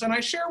concerns. And I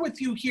share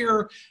with you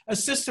here a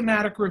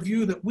systematic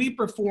review that we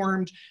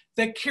performed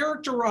that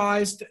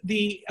characterized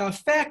the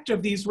effect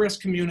of these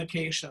risk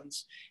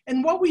communications.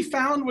 And what we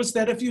found was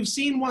that if you've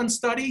seen one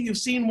study, you've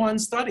seen one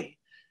study.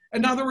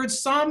 In other words,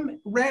 some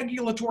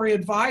regulatory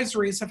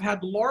advisories have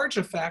had large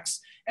effects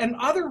and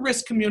other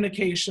risk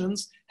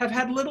communications have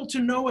had little to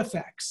no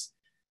effects.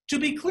 To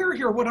be clear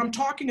here, what I'm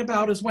talking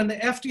about is when the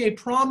FDA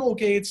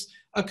promulgates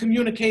a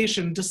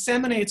communication,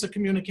 disseminates a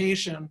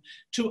communication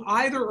to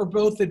either or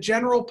both the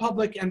general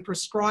public and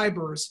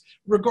prescribers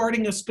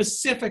regarding a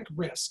specific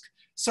risk,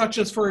 such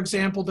as, for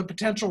example, the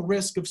potential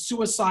risk of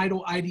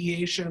suicidal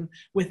ideation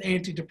with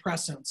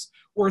antidepressants,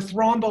 or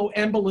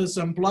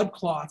thromboembolism, blood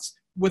clots,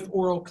 with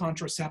oral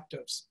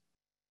contraceptives.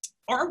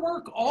 Our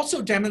work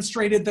also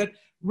demonstrated that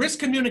risk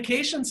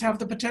communications have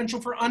the potential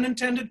for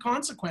unintended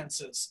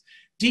consequences.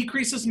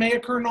 Decreases may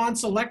occur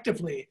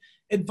non-selectively.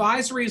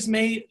 Advisories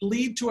may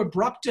lead to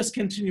abrupt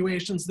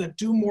discontinuations that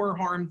do more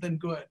harm than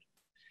good.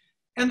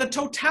 And the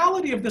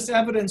totality of this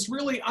evidence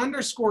really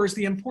underscores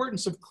the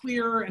importance of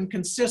clear and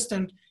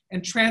consistent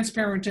and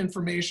transparent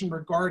information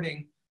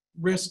regarding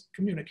risk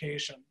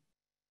communication.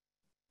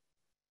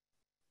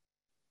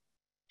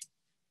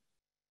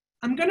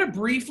 I'm going to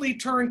briefly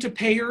turn to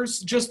payers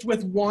just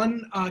with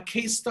one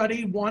case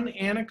study, one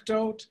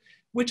anecdote,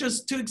 which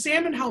is to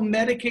examine how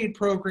Medicaid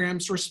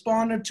programs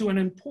responded to an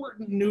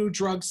important new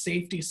drug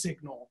safety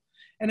signal.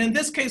 And in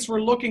this case, we're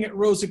looking at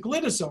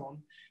rosiglitazone,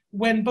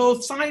 when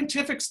both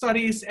scientific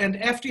studies and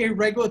FDA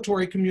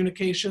regulatory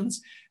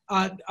communications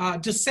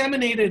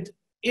disseminated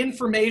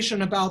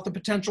information about the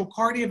potential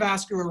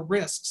cardiovascular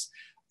risks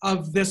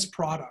of this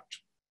product.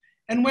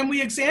 And when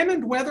we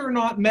examined whether or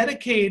not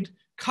Medicaid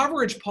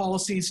coverage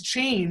policies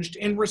changed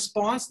in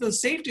response to the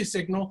safety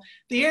signal,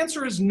 the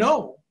answer is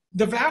no.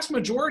 The vast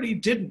majority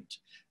didn't.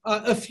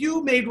 A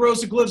few made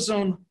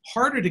rosiglitazone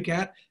harder to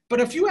get,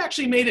 but a few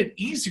actually made it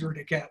easier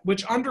to get,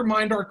 which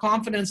undermined our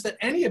confidence that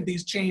any of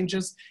these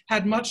changes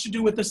had much to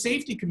do with the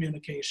safety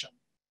communication.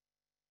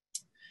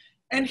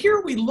 And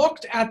here we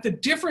looked at the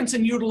difference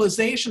in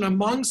utilization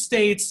among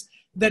states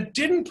that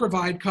didn't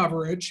provide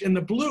coverage in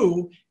the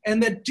blue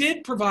and that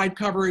did provide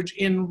coverage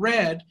in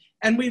red.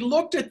 And we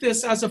looked at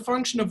this as a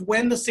function of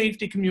when the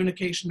safety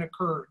communication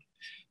occurred.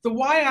 The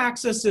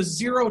y-axis is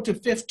 0 to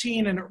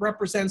 15, and it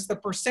represents the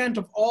percent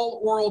of all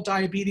oral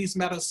diabetes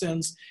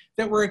medicines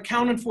that were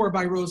accounted for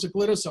by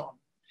rosiglitazone.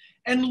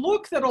 And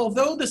look that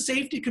although the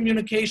safety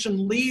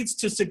communication leads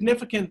to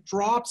significant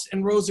drops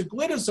in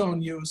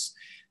rosiglitazone use,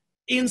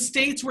 in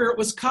states where it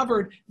was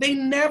covered, they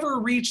never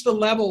reached the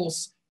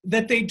levels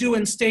that they do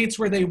in states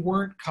where they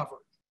weren't covered.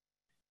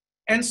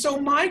 And so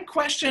my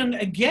question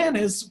again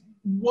is,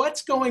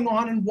 what's going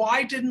on and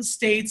why didn't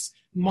states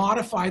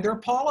modify their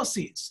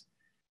policies?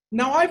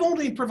 Now, I've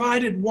only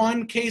provided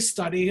one case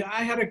study.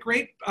 I had a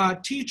great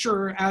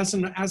teacher as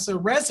a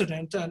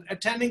resident, an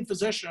attending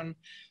physician,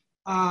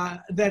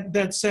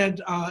 that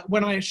said,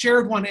 when I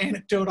shared one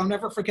anecdote, I'll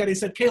never forget, he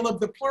said, "Caleb,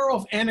 the plural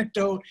of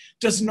anecdote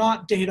does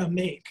not data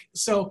make."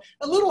 So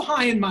a little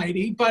high and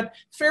mighty, but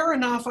fair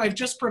enough. I've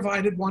just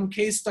provided one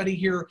case study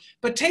here,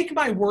 but take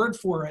my word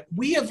for it.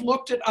 We have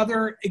looked at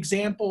other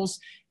examples,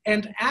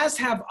 and as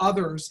have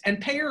others,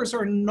 and payers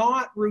are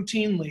not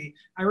routinely,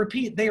 I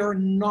repeat, they are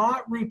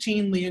not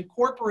routinely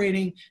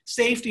incorporating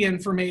safety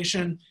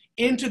information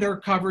into their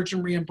coverage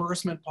and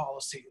reimbursement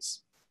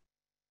policies.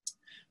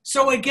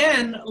 So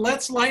again,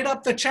 let's light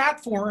up the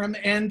chat forum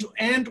and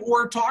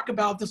or talk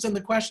about this in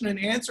the question and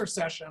answer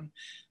session.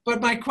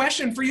 But my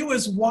question for you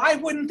is, why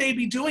wouldn't they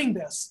be doing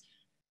this?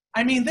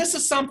 I mean, this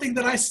is something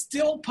that I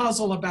still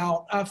puzzle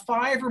about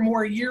 5 or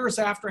more years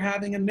after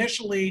having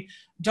initially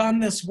done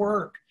this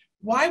work.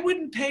 Why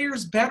wouldn't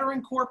payers better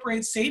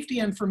incorporate safety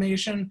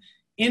information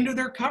into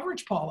their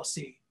coverage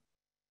policy?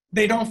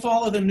 They don't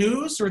follow the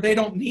news, or they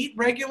don't meet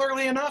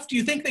regularly enough? Do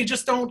you think they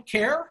just don't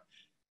care?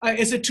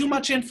 Is it too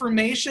much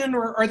information,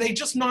 or are they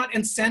just not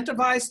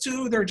incentivized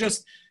to? They're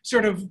just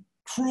sort of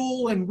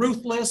cruel and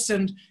ruthless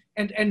and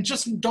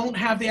just don't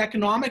have the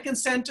economic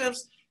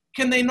incentives?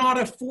 Can they not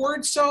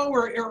afford so,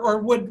 or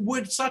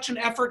would such an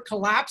effort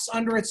collapse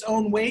under its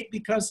own weight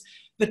because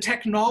the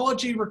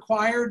technology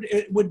required,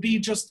 it would be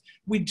just,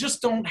 we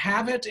just don't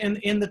have it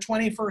in the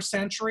 21st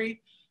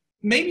century?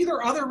 Maybe there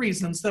are other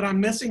reasons that I'm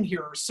missing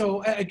here.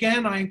 So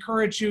again, I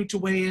encourage you to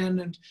weigh in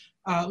and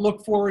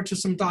look forward to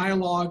some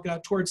dialogue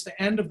towards the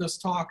end of this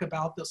talk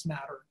about this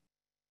matter.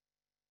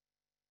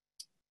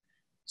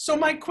 So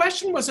my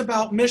question was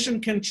about mission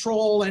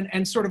control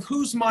and sort of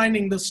who's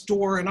minding the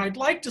store. And I'd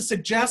like to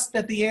suggest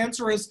that the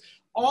answer is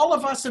all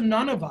of us and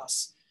none of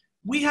us.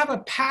 We have a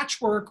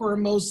patchwork or a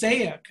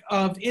mosaic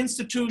of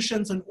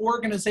institutions and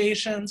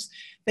organizations.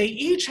 They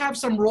each have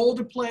some role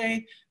to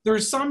play.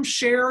 There's some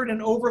shared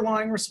and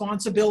overlying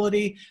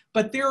responsibility,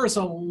 but there is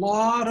a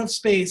lot of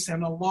space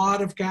and a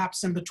lot of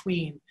gaps in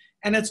between.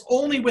 And it's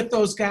only with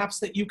those gaps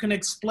that you can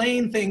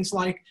explain things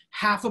like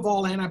half of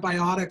all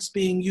antibiotics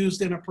being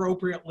used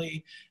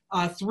inappropriately,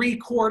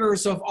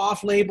 3/4 of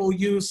off-label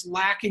use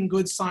lacking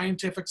good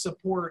scientific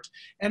support,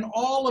 and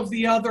all of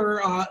the other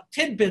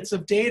tidbits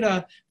of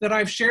data that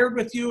I've shared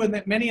with you and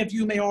that many of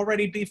you may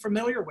already be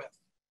familiar with.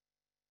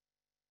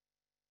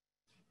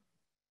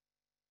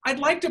 I'd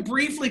like to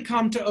briefly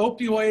come to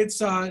opioids.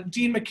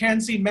 Dean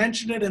McKenzie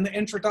mentioned it in the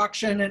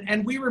introduction,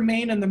 and we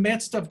remain in the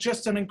midst of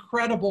just an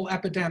incredible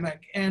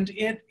epidemic, and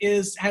it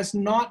has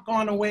not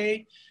gone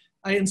away.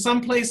 In some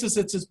places,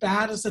 it's as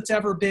bad as it's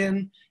ever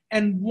been.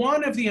 And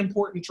one of the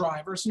important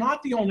drivers,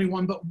 not the only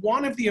one, but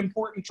one of the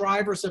important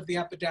drivers of the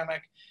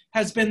epidemic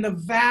has been the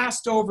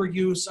vast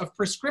overuse of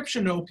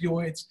prescription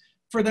opioids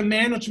for the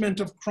management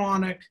of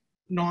chronic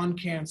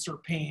non-cancer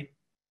pain.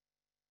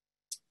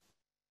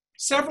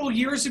 Several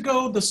years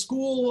ago, the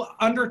school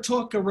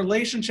undertook a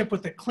relationship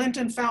with the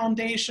Clinton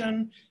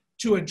Foundation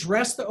to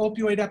address the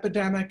opioid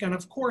epidemic. And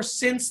of course,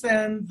 since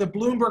then, the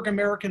Bloomberg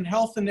American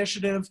Health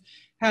Initiative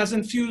has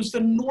infused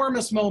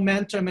enormous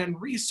momentum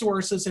and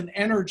resources and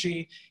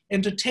energy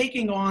into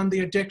taking on the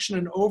addiction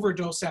and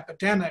overdose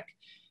epidemic.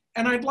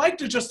 And I'd like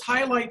to just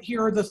highlight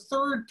here the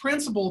third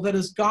principle that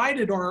has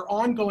guided our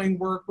ongoing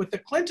work with the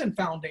Clinton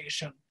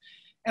Foundation.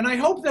 And I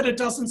hope that it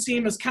doesn't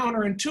seem as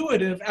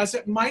counterintuitive as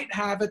it might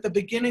have at the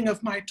beginning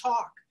of my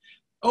talk.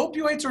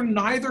 Opioids are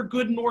neither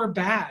good nor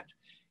bad.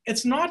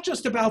 It's not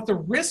just about the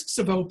risks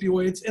of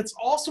opioids, it's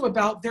also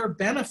about their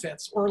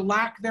benefits or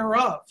lack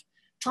thereof.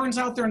 Turns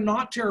out they're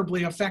not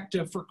terribly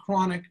effective for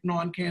chronic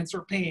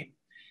non-cancer pain.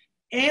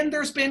 And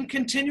there's been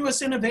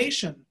continuous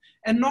innovation,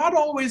 and not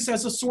always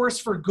as a source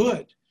for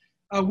good.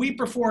 We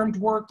performed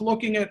work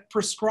looking at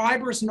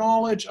prescribers'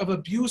 knowledge of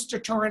abuse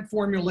deterrent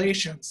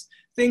formulations,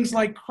 things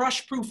like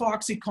crush-proof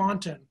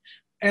OxyContin,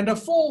 and a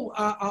full,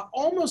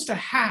 almost a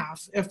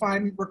half, if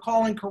I'm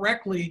recalling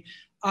correctly,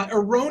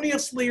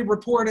 erroneously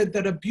reported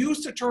that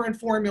abuse deterrent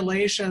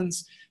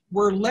formulations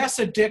were less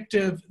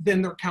addictive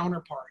than their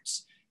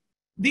counterparts.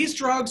 These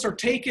drugs are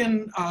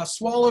taken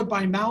swallowed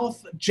by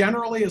mouth,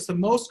 generally as the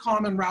most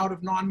common route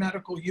of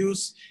non-medical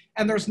use,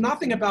 and there's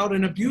nothing about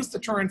an abuse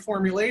deterrent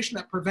formulation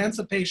that prevents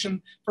a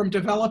patient from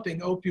developing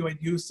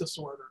opioid use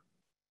disorder.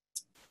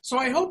 So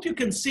I hope you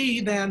can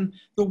see then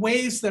the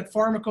ways that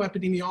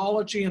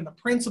pharmacoepidemiology and the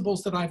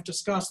principles that I've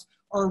discussed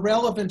are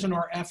relevant in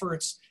our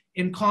efforts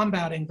in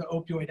combating the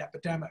opioid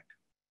epidemic.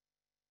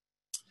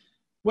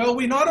 Well,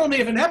 we not only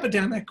have an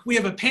epidemic, we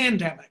have a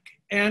pandemic,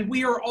 and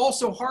we are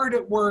also hard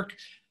at work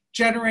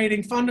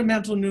generating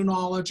fundamental new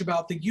knowledge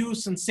about the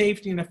use and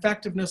safety and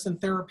effectiveness in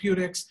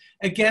therapeutics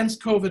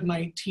against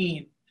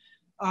COVID-19.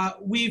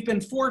 We've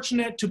been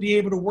fortunate to be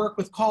able to work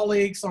with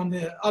colleagues on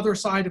the other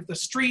side of the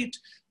street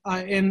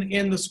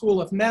in the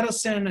School of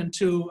Medicine, and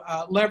to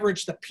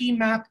leverage the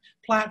PMAP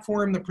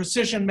platform, the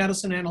Precision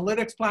Medicine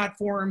Analytics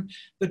platform,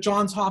 the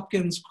Johns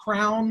Hopkins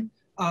Crown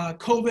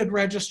COVID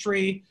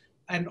registry,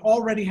 and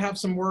already have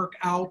some work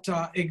out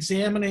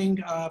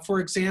examining, for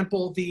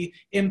example, the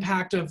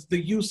impact of the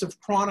use of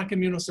chronic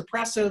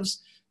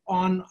immunosuppressives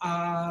on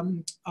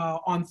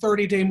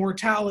 30-day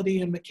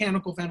mortality and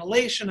mechanical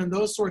ventilation and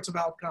those sorts of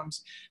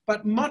outcomes.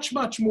 But much,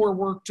 much more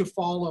work to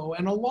follow,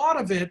 and a lot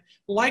of it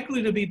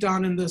likely to be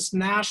done in this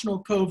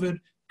National COVID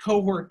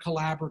Cohort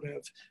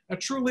Collaborative, a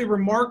truly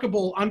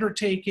remarkable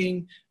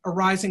undertaking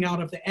arising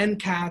out of the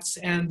NCATS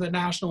and the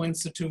National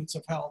Institutes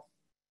of Health.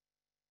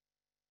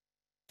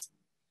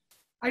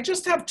 I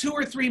just have 2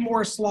 or 3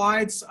 more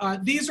slides.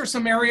 These are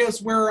some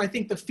areas where I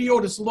think the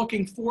field is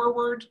looking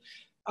forward.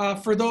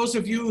 For those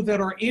of you that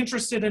are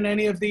interested in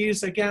any of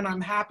these, again, I'm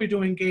happy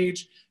to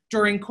engage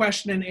during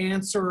question and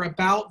answer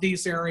about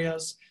these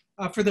areas.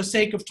 For the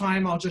sake of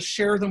time, I'll just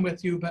share them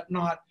with you, but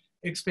not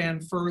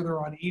expand further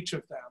on each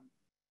of them.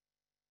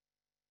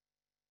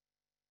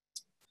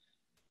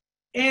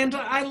 And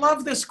I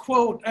love this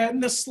quote,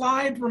 and this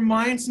slide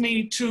reminds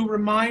me to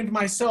remind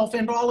myself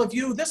and all of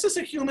you, this is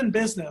a human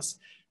business.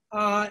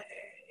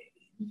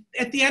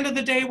 At the end of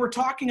the day, we're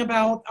talking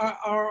about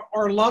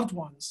our loved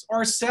ones,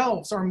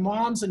 ourselves, our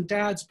moms and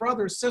dads,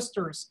 brothers,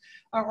 sisters,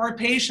 our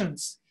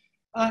patients.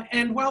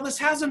 And while this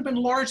hasn't been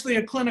largely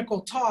a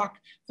clinical talk,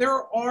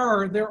 there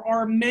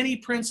are many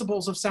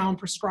principles of sound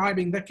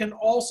prescribing that can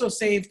also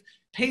save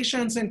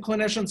patients and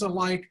clinicians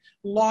alike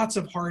lots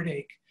of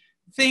heartache.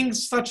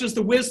 Things such as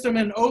the wisdom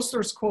in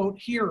Oster's quote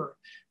here,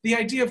 the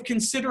idea of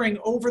considering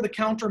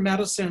over-the-counter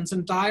medicines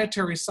and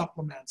dietary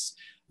supplements,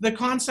 the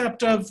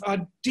concept of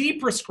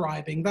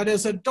de-prescribing, that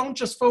is, don't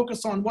just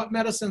focus on what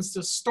medicines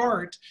to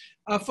start,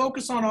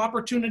 focus on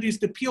opportunities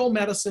to peel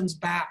medicines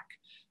back.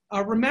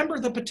 Remember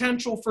the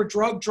potential for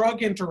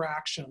drug-drug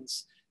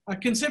interactions.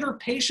 Consider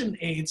patient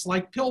aids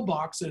like pill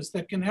boxes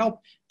that can help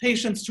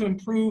patients to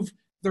improve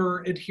their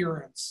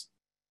adherence.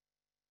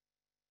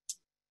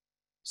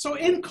 So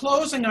in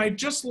closing, I'd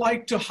just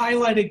like to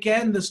highlight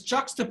again this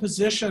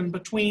juxtaposition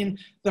between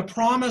the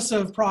promise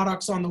of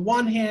products on the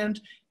one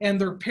hand and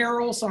their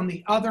perils on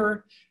the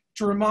other,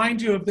 to remind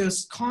you of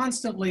this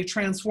constantly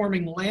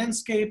transforming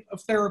landscape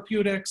of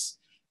therapeutics,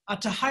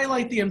 to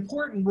highlight the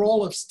important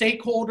role of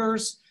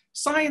stakeholders.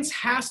 Science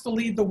has to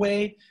lead the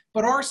way,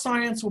 but our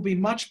science will be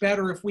much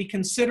better if we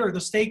consider the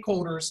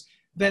stakeholders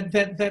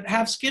that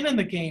have skin in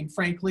the game,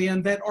 frankly,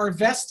 and that are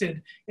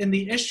vested in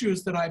the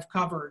issues that I've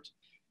covered.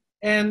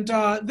 And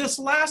this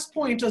last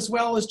point as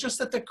well is just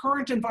that the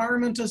current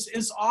environment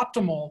is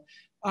optimal.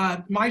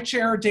 My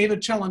chair, David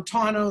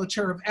Celentano, the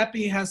chair of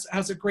Epi,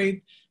 has a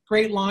great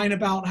line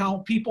about how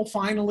people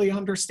finally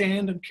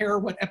understand and care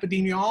what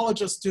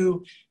epidemiologists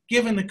do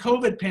given the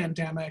COVID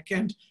pandemic.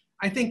 And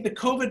I think the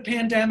COVID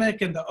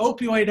pandemic and the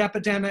opioid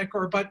epidemic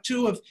are but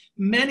 2 of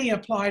many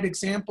applied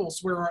examples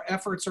where our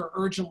efforts are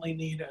urgently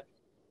needed.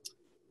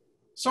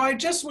 So I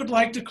just would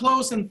like to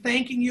close in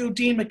thanking you,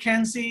 Dean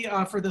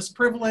McKenzie, for this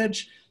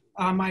privilege.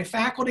 My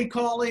faculty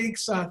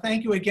colleagues,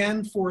 thank you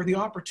again for the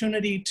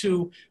opportunity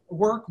to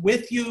work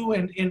with you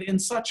and in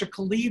such a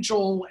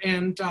collegial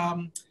and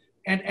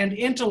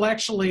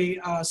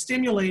intellectually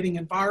stimulating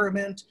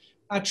environment.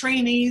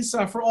 Trainees,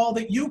 for all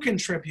that you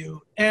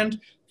contribute. And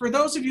for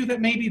those of you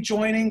that may be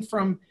joining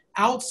from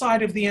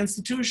outside of the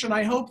institution,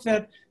 I hope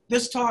that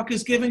this talk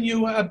has given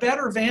you a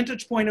better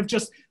vantage point of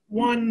just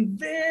one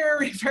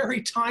very,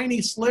 very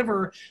tiny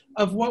sliver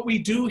of what we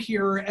do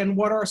here and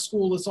what our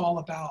school is all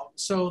about.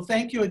 So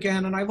thank you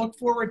again, and I look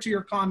forward to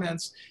your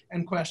comments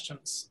and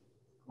questions.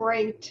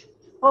 Great.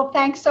 Well,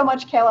 thanks so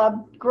much,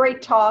 Caleb.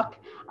 Great talk.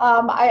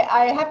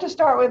 I have to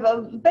start with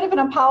a bit of an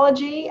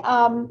apology.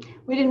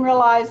 We didn't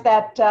realize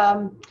that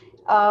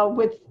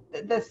with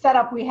the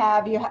setup we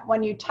have,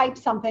 when you type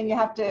something, you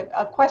have to,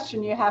 a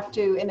question you have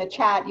to, in a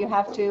chat, you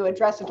have to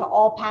address it to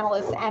all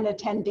panelists and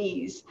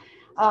attendees.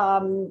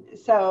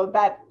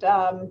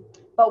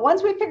 But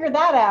once we figured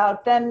that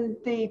out, then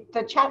the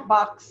chat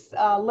box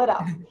lit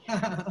up.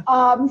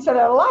 So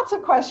there are lots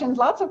of questions,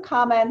 lots of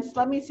comments.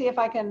 Let me see if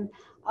I can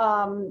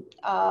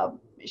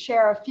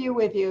share a few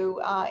with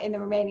you in the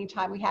remaining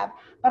time we have.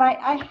 But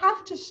I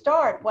have to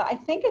start. Well, I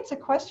think it's a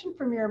question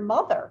from your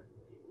mother.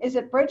 Is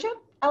it Bridget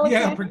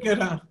Alexander? Yeah,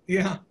 Brigitte,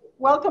 yeah.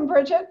 Welcome,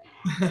 Bridget.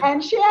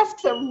 And she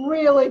asks a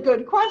really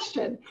good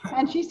question.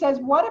 And she says,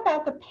 what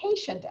about the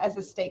patient as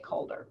a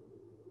stakeholder?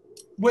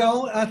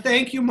 Well,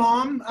 thank you,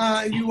 Mom.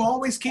 You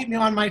always keep me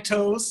on my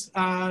toes.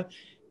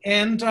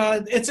 And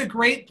it's a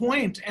great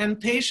point.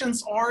 And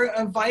patients are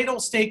a vital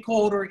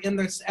stakeholder in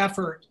this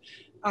effort.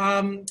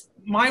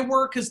 My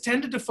work has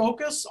tended to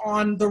focus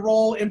on the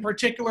role in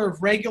particular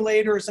of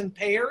regulators and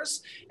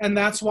payers. And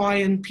that's why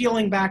in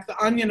peeling back the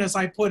onion, as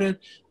I put it,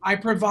 I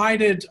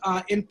provided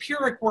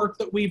empiric work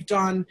that we've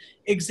done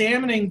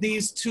examining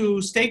these 2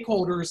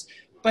 stakeholders.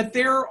 But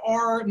there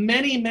are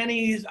many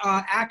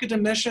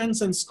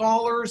academicians and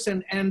scholars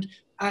and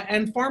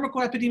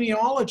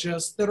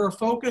pharmacoepidemiologists that are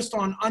focused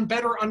on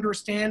better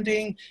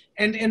understanding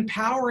and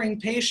empowering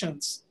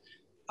patients.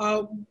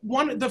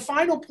 The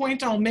final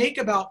point I'll make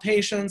about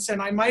patients,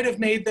 and I might have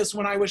made this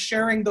when I was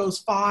sharing those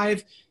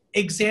 5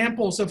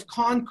 examples of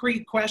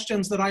concrete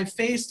questions that I've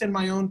faced in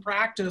my own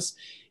practice,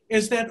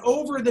 is that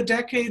over the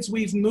decades,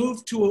 we've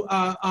moved to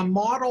a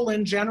model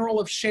in general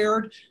of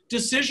shared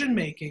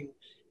decision-making.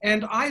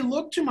 And I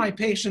look to my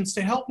patients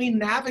to help me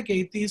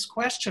navigate these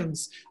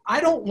questions. I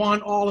don't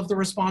want all of the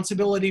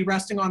responsibility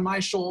resting on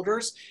my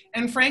shoulders.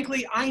 And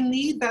frankly, I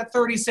need that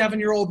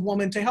 37-year-old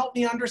woman to help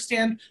me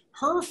understand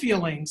her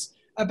feelings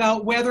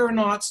about whether or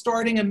not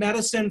starting a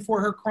medicine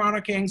for her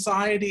chronic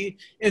anxiety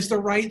is the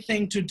right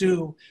thing to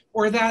do.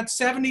 Or that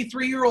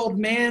 73-year-old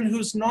man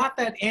who's not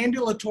that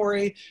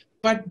ambulatory,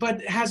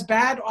 but has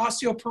bad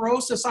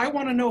osteoporosis. I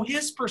want to know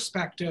his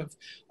perspective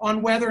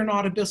on whether or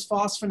not a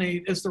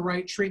bisphosphonate is the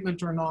right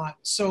treatment or not.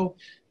 So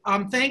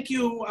thank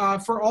you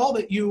for all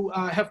that you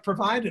have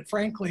provided,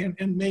 frankly,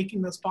 in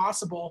making this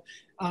possible,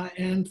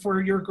 and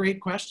for your great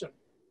question.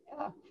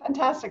 Yeah,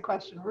 fantastic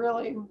question.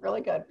 Really,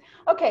 really good.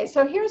 Okay,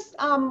 so here's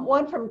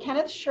one from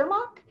Kenneth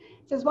Shermock.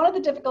 It says, one of the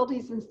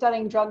difficulties in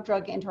studying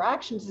drug-drug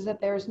interactions is that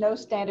there is no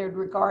standard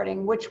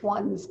regarding which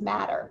ones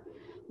matter.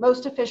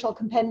 Most official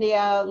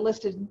compendia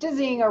list a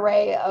dizzying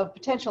array of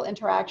potential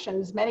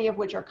interactions, many of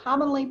which are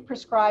commonly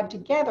prescribed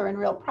together in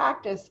real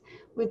practice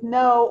with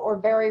no or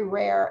very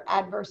rare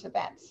adverse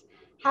events.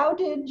 How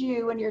did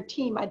you and your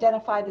team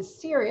identify the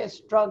serious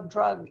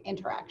drug-drug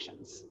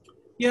interactions?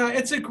 Yeah,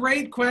 it's a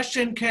great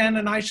question, Ken,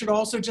 and I should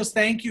also just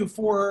thank you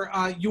for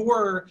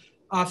your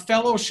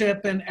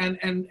fellowship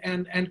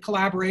and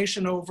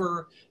collaboration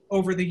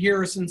over the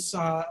years since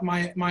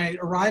my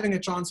arriving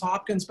at Johns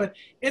Hopkins. But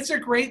it's a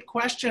great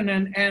question,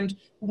 and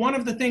one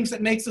of the things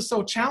that makes it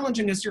so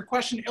challenging, as your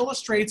question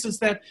illustrates, is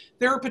that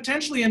there are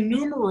potentially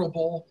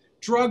innumerable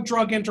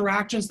drug-drug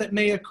interactions that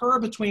may occur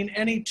between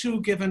any 2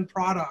 given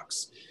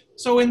products.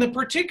 So in the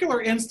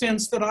particular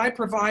instance that I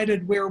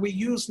provided, where we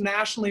used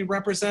nationally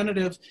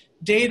representative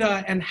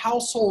data and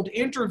household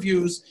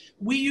interviews,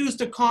 we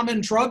used a common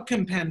drug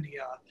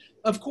compendia.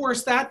 Of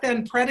course, that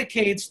then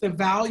predicates the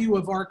value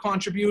of our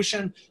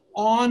contribution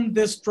on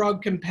this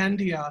drug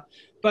compendia.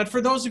 But for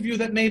those of you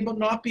that may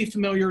not be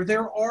familiar,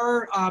 there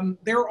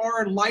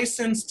are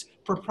licensed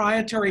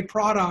proprietary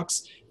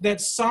products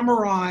that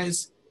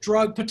summarize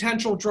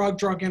potential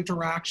drug-drug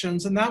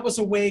interactions. And that was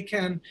a way,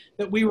 Ken,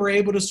 that we were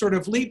able to sort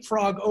of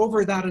leapfrog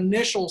over that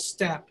initial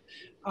step.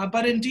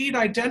 But indeed,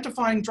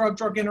 identifying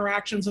drug-drug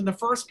interactions in the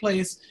first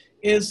place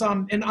is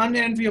an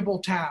unenviable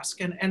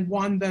task, and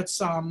one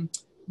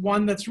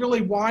that's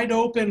really wide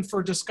open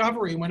for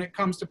discovery when it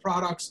comes to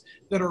products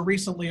that are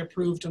recently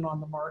approved and on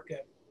the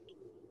market.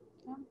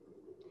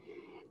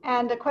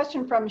 And a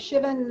question from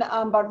Shivan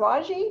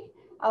Bharwaji.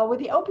 With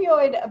the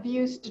opioid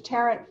abuse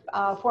deterrent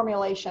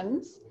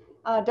formulations,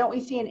 don't we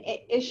see an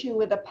issue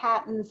with the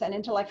patents and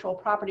intellectual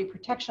property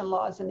protection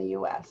laws in the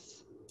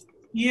US?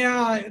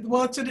 Yeah,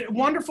 well, it's a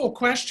wonderful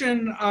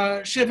question,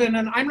 Shivan,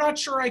 and I'm not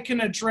sure I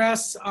can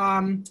address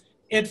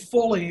it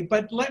fully,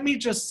 but let me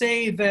just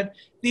say that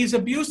these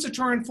abuse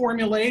deterrent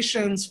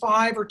formulations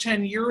 5 or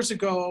 10 years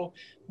ago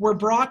were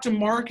brought to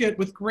market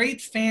with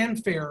great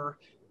fanfare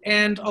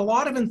and a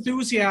lot of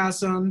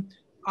enthusiasm.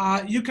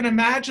 You can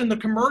imagine the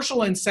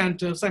commercial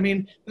incentives. I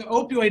mean, the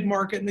opioid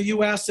market in the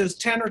US is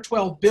 10 or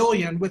 12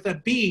 billion with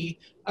a B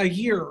a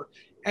year.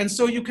 And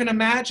so you can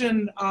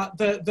imagine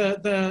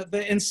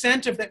the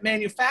incentive that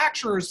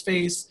manufacturers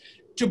face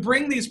to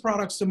bring these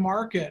products to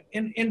market.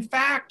 In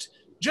fact,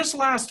 just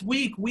last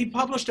week, we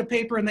published a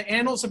paper in the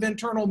Annals of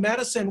Internal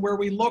Medicine where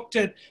we looked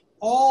at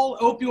all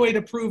opioid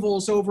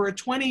approvals over a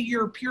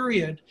 20-year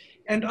period.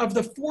 And of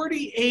the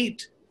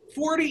 48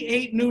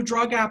 new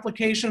drug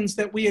applications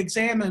that we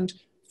examined,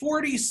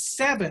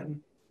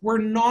 47 were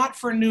not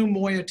for new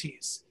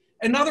moieties.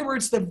 In other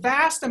words, the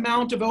vast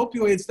amount of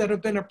opioids that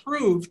have been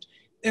approved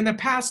in the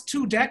past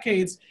 2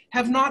 decades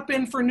have not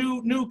been for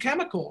new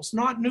chemicals,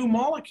 not new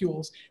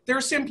molecules.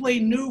 They're simply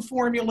new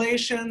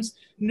formulations,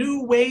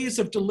 new ways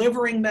of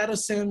delivering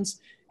medicines.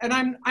 And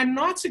I'm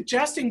not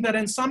suggesting that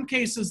in some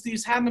cases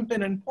these haven't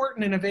been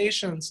important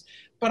innovations,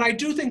 but I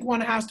do think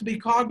one has to be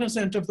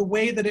cognizant of the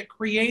way that it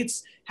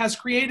has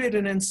created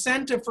an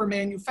incentive for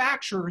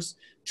manufacturers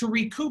to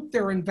recoup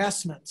their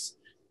investments.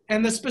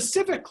 And the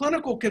specific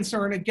clinical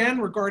concern, again,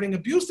 regarding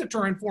abuse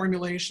deterrent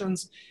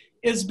formulations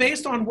is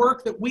based on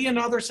work that we and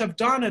others have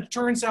done. It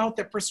turns out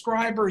that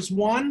prescribers,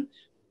 one,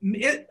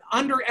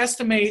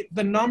 underestimate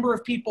the number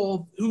of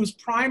people whose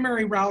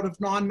primary route of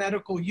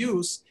non-medical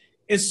use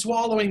is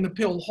swallowing the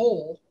pill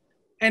whole.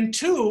 And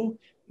 2,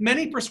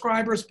 many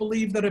prescribers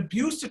believe that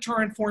abuse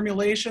deterrent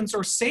formulations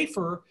are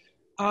safer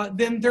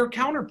than their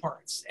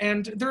counterparts.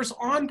 And there's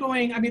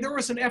ongoing, I mean, there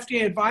was an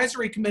FDA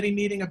advisory committee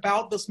meeting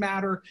about this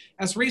matter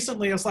as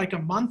recently as like a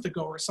month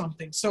ago or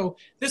something. So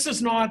this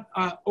is not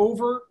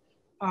over.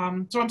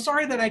 So I'm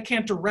sorry that I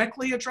can't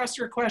directly address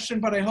your question,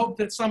 but I hope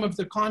that some of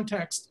the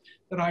context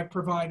that I've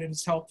provided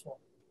is helpful.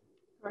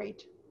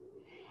 Great.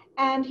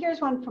 And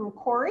here's one from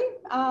Corey,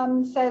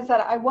 says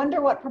that I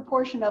wonder what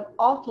proportion of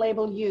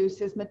off-label use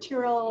is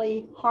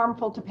materially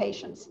harmful to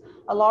patients.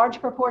 A large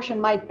proportion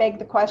might beg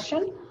the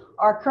question,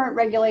 are current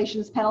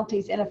regulations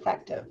penalties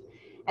ineffective?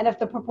 And if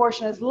the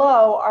proportion is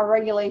low, are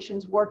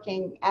regulations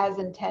working as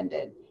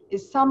intended?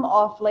 Is some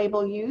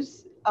off-label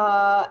use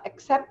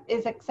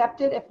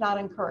accepted if not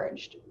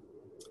encouraged?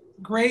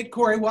 Great,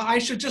 Corey. Well, I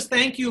should just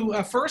thank you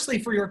firstly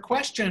for your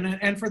question.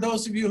 And for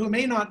those of you who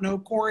may not know,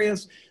 Corey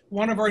is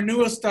one of our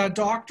newest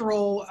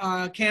doctoral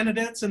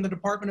candidates in the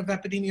Department of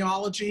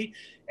Epidemiology.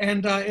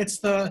 And it's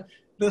the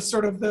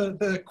sort of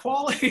the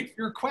quality of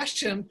your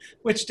question,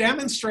 which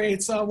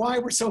demonstrates why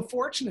we're so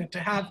fortunate to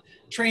have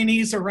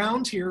trainees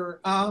around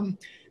here.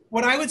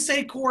 What I would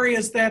say, Corey,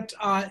 is that,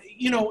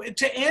 you know,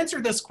 to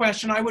answer this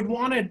question, I would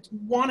want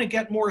to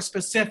get more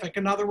specific.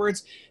 In other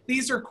words,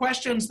 these are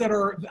questions that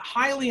are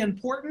highly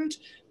important,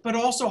 but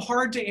also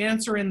hard to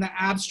answer in the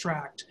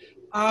abstract.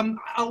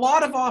 A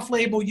lot of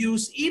off-label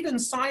use, even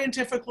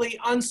scientifically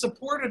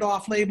unsupported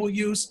off-label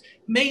use,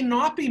 may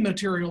not be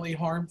materially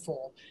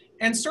harmful.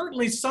 And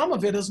certainly some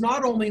of it is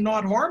not only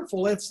not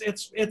harmful, it's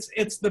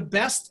the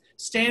best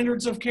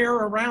standards of care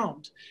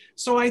around.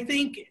 So I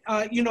think,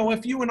 you know,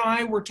 if you and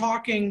I were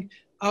talking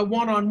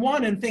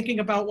one-on-one and thinking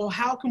about, well,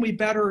 how can we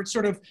better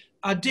sort of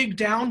dig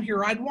down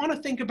here, I'd want to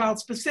think about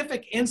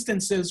specific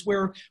instances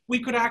where we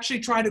could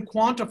actually try to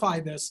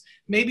quantify this,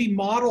 maybe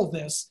model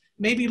this,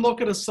 maybe look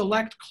at a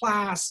select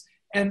class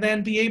and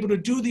then be able to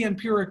do the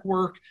empiric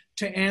work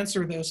to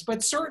answer this.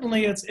 But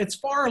certainly it's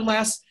far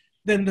less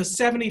than the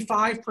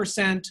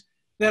 75%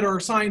 that are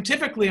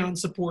scientifically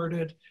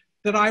unsupported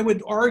that I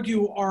would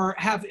argue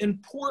have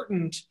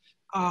important,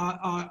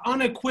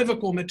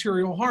 unequivocal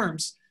material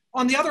harms.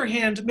 On the other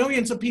hand,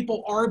 millions of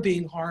people are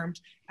being harmed,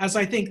 as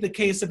I think the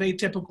case of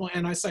atypical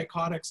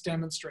antipsychotics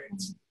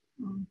demonstrates.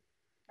 Mm-hmm.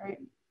 Great.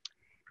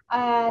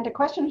 And a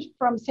question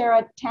from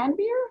Sarah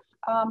Tanvir,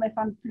 if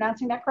I'm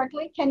pronouncing that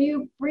correctly. Can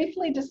you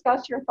briefly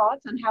discuss your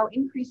thoughts on how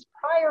increased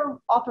prior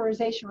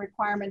authorization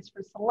requirements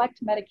for select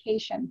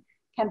medication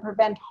can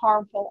prevent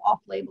harmful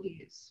off-label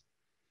use?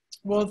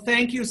 Well,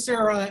 thank you,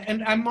 Sarah.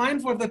 And I'm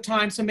mindful of the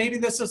time, so maybe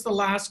this is the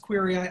last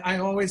query. I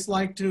always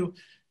like to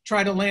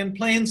try to land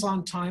planes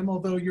on time,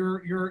 although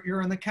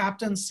you're in the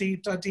captain's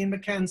seat, Dean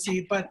McKenn's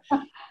seat. But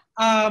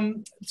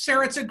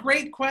Sarah, it's a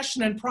great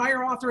question, and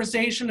prior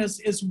authorization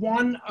is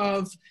one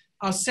of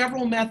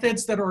several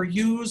methods that are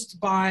used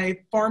by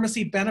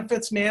pharmacy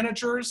benefits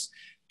managers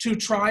to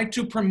try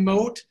to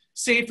promote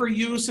safer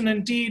use. And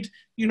indeed,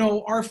 you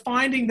know, our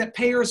finding that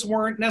payers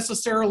weren't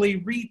necessarily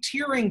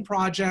re-tiering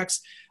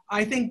projects,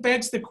 I think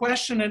begs the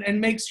question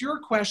and makes your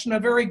question a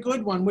very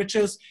good one, which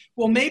is,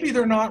 well, maybe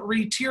they're not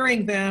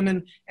re-tiering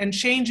them and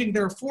changing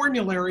their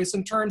formularies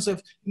in terms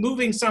of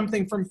moving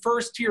something from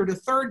first tier to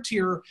third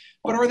tier,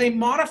 but are they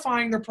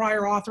modifying their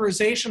prior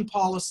authorization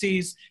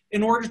policies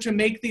in order to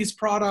make these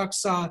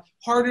products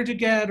harder to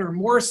get or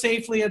more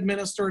safely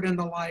administered and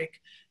the like?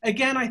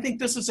 Again, I think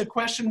this is a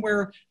question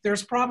where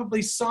there's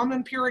probably some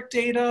empiric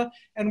data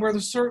and where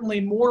there's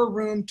certainly more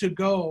room to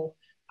go.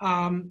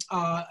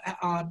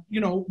 You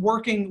know,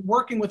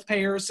 working with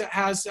payers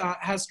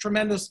has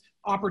tremendous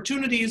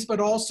opportunities, but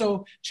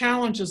also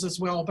challenges as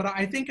well. But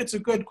I think it's a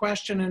good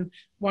question, and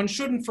one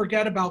shouldn't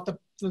forget about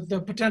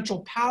the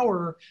potential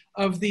power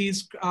of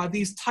these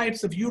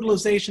types of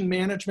utilization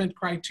management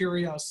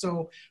criteria.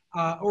 So,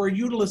 or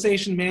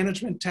utilization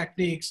management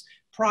techniques,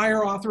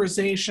 prior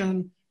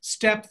authorization,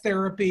 step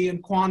therapy,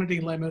 and quantity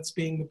limits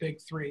being the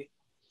big three.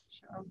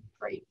 Sure,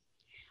 great.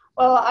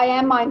 Well, I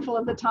am mindful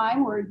of the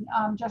time. We're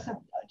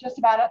just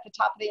about at the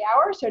top of the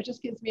hour, so it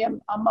just gives me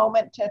a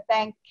moment to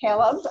thank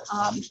Caleb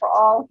for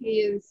all he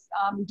is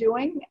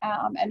doing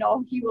and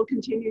all he will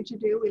continue to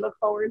do. We look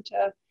forward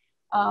to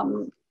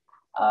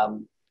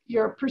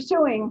your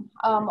pursuing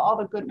all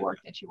the good work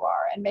that you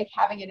are and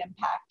having an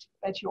impact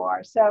that you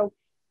are. So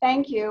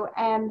thank you.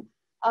 And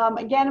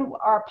again,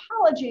 our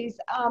apologies.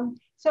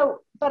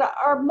 But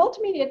our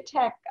multimedia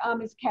tech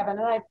is Kevin,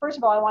 and first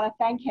of all, I want to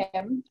thank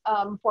him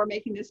for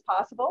making this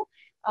possible.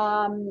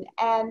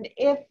 And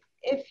if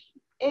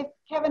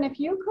Kevin, if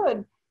you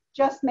could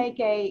just make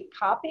a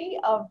copy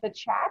of the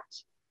chat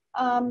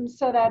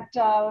so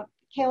that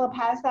Caleb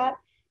has that.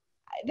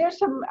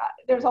 There's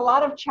a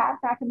lot of chat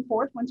back and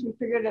forth once we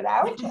figured it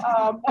out.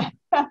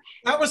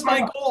 That was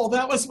my goal.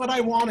 That was what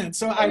I wanted.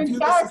 So I view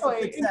this as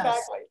a success.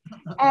 Exactly.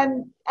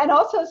 And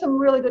also some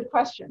really good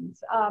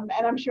questions.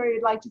 And I'm sure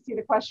you'd like to see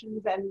the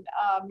questions, and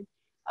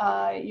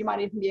you might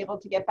even be able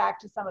to get back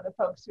to some of the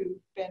folks who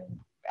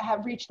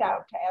have reached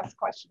out to ask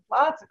questions.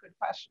 Lots of good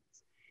questions.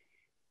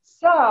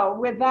 So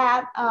with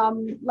that,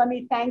 let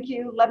me thank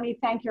you. Let me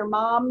thank your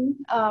mom,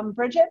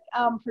 Bridget,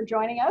 for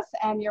joining us,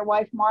 and your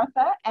wife,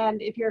 Martha.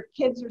 And if your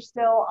kids are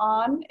still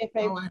on, if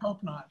they— Oh, I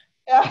hope not.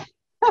 Yeah.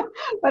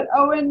 But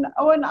Owen,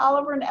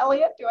 Oliver, and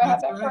Elliot, do I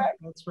have that correct?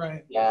 That's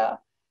right. Yeah.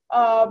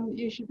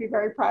 You should be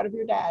very proud of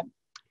your dad.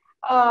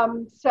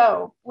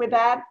 So with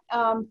that,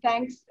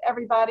 thanks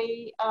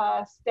everybody.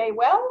 Stay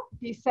well,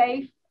 be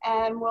safe,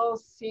 and we'll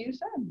see you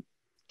soon.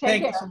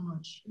 Take care. Thank you so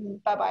much.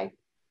 Bye-bye.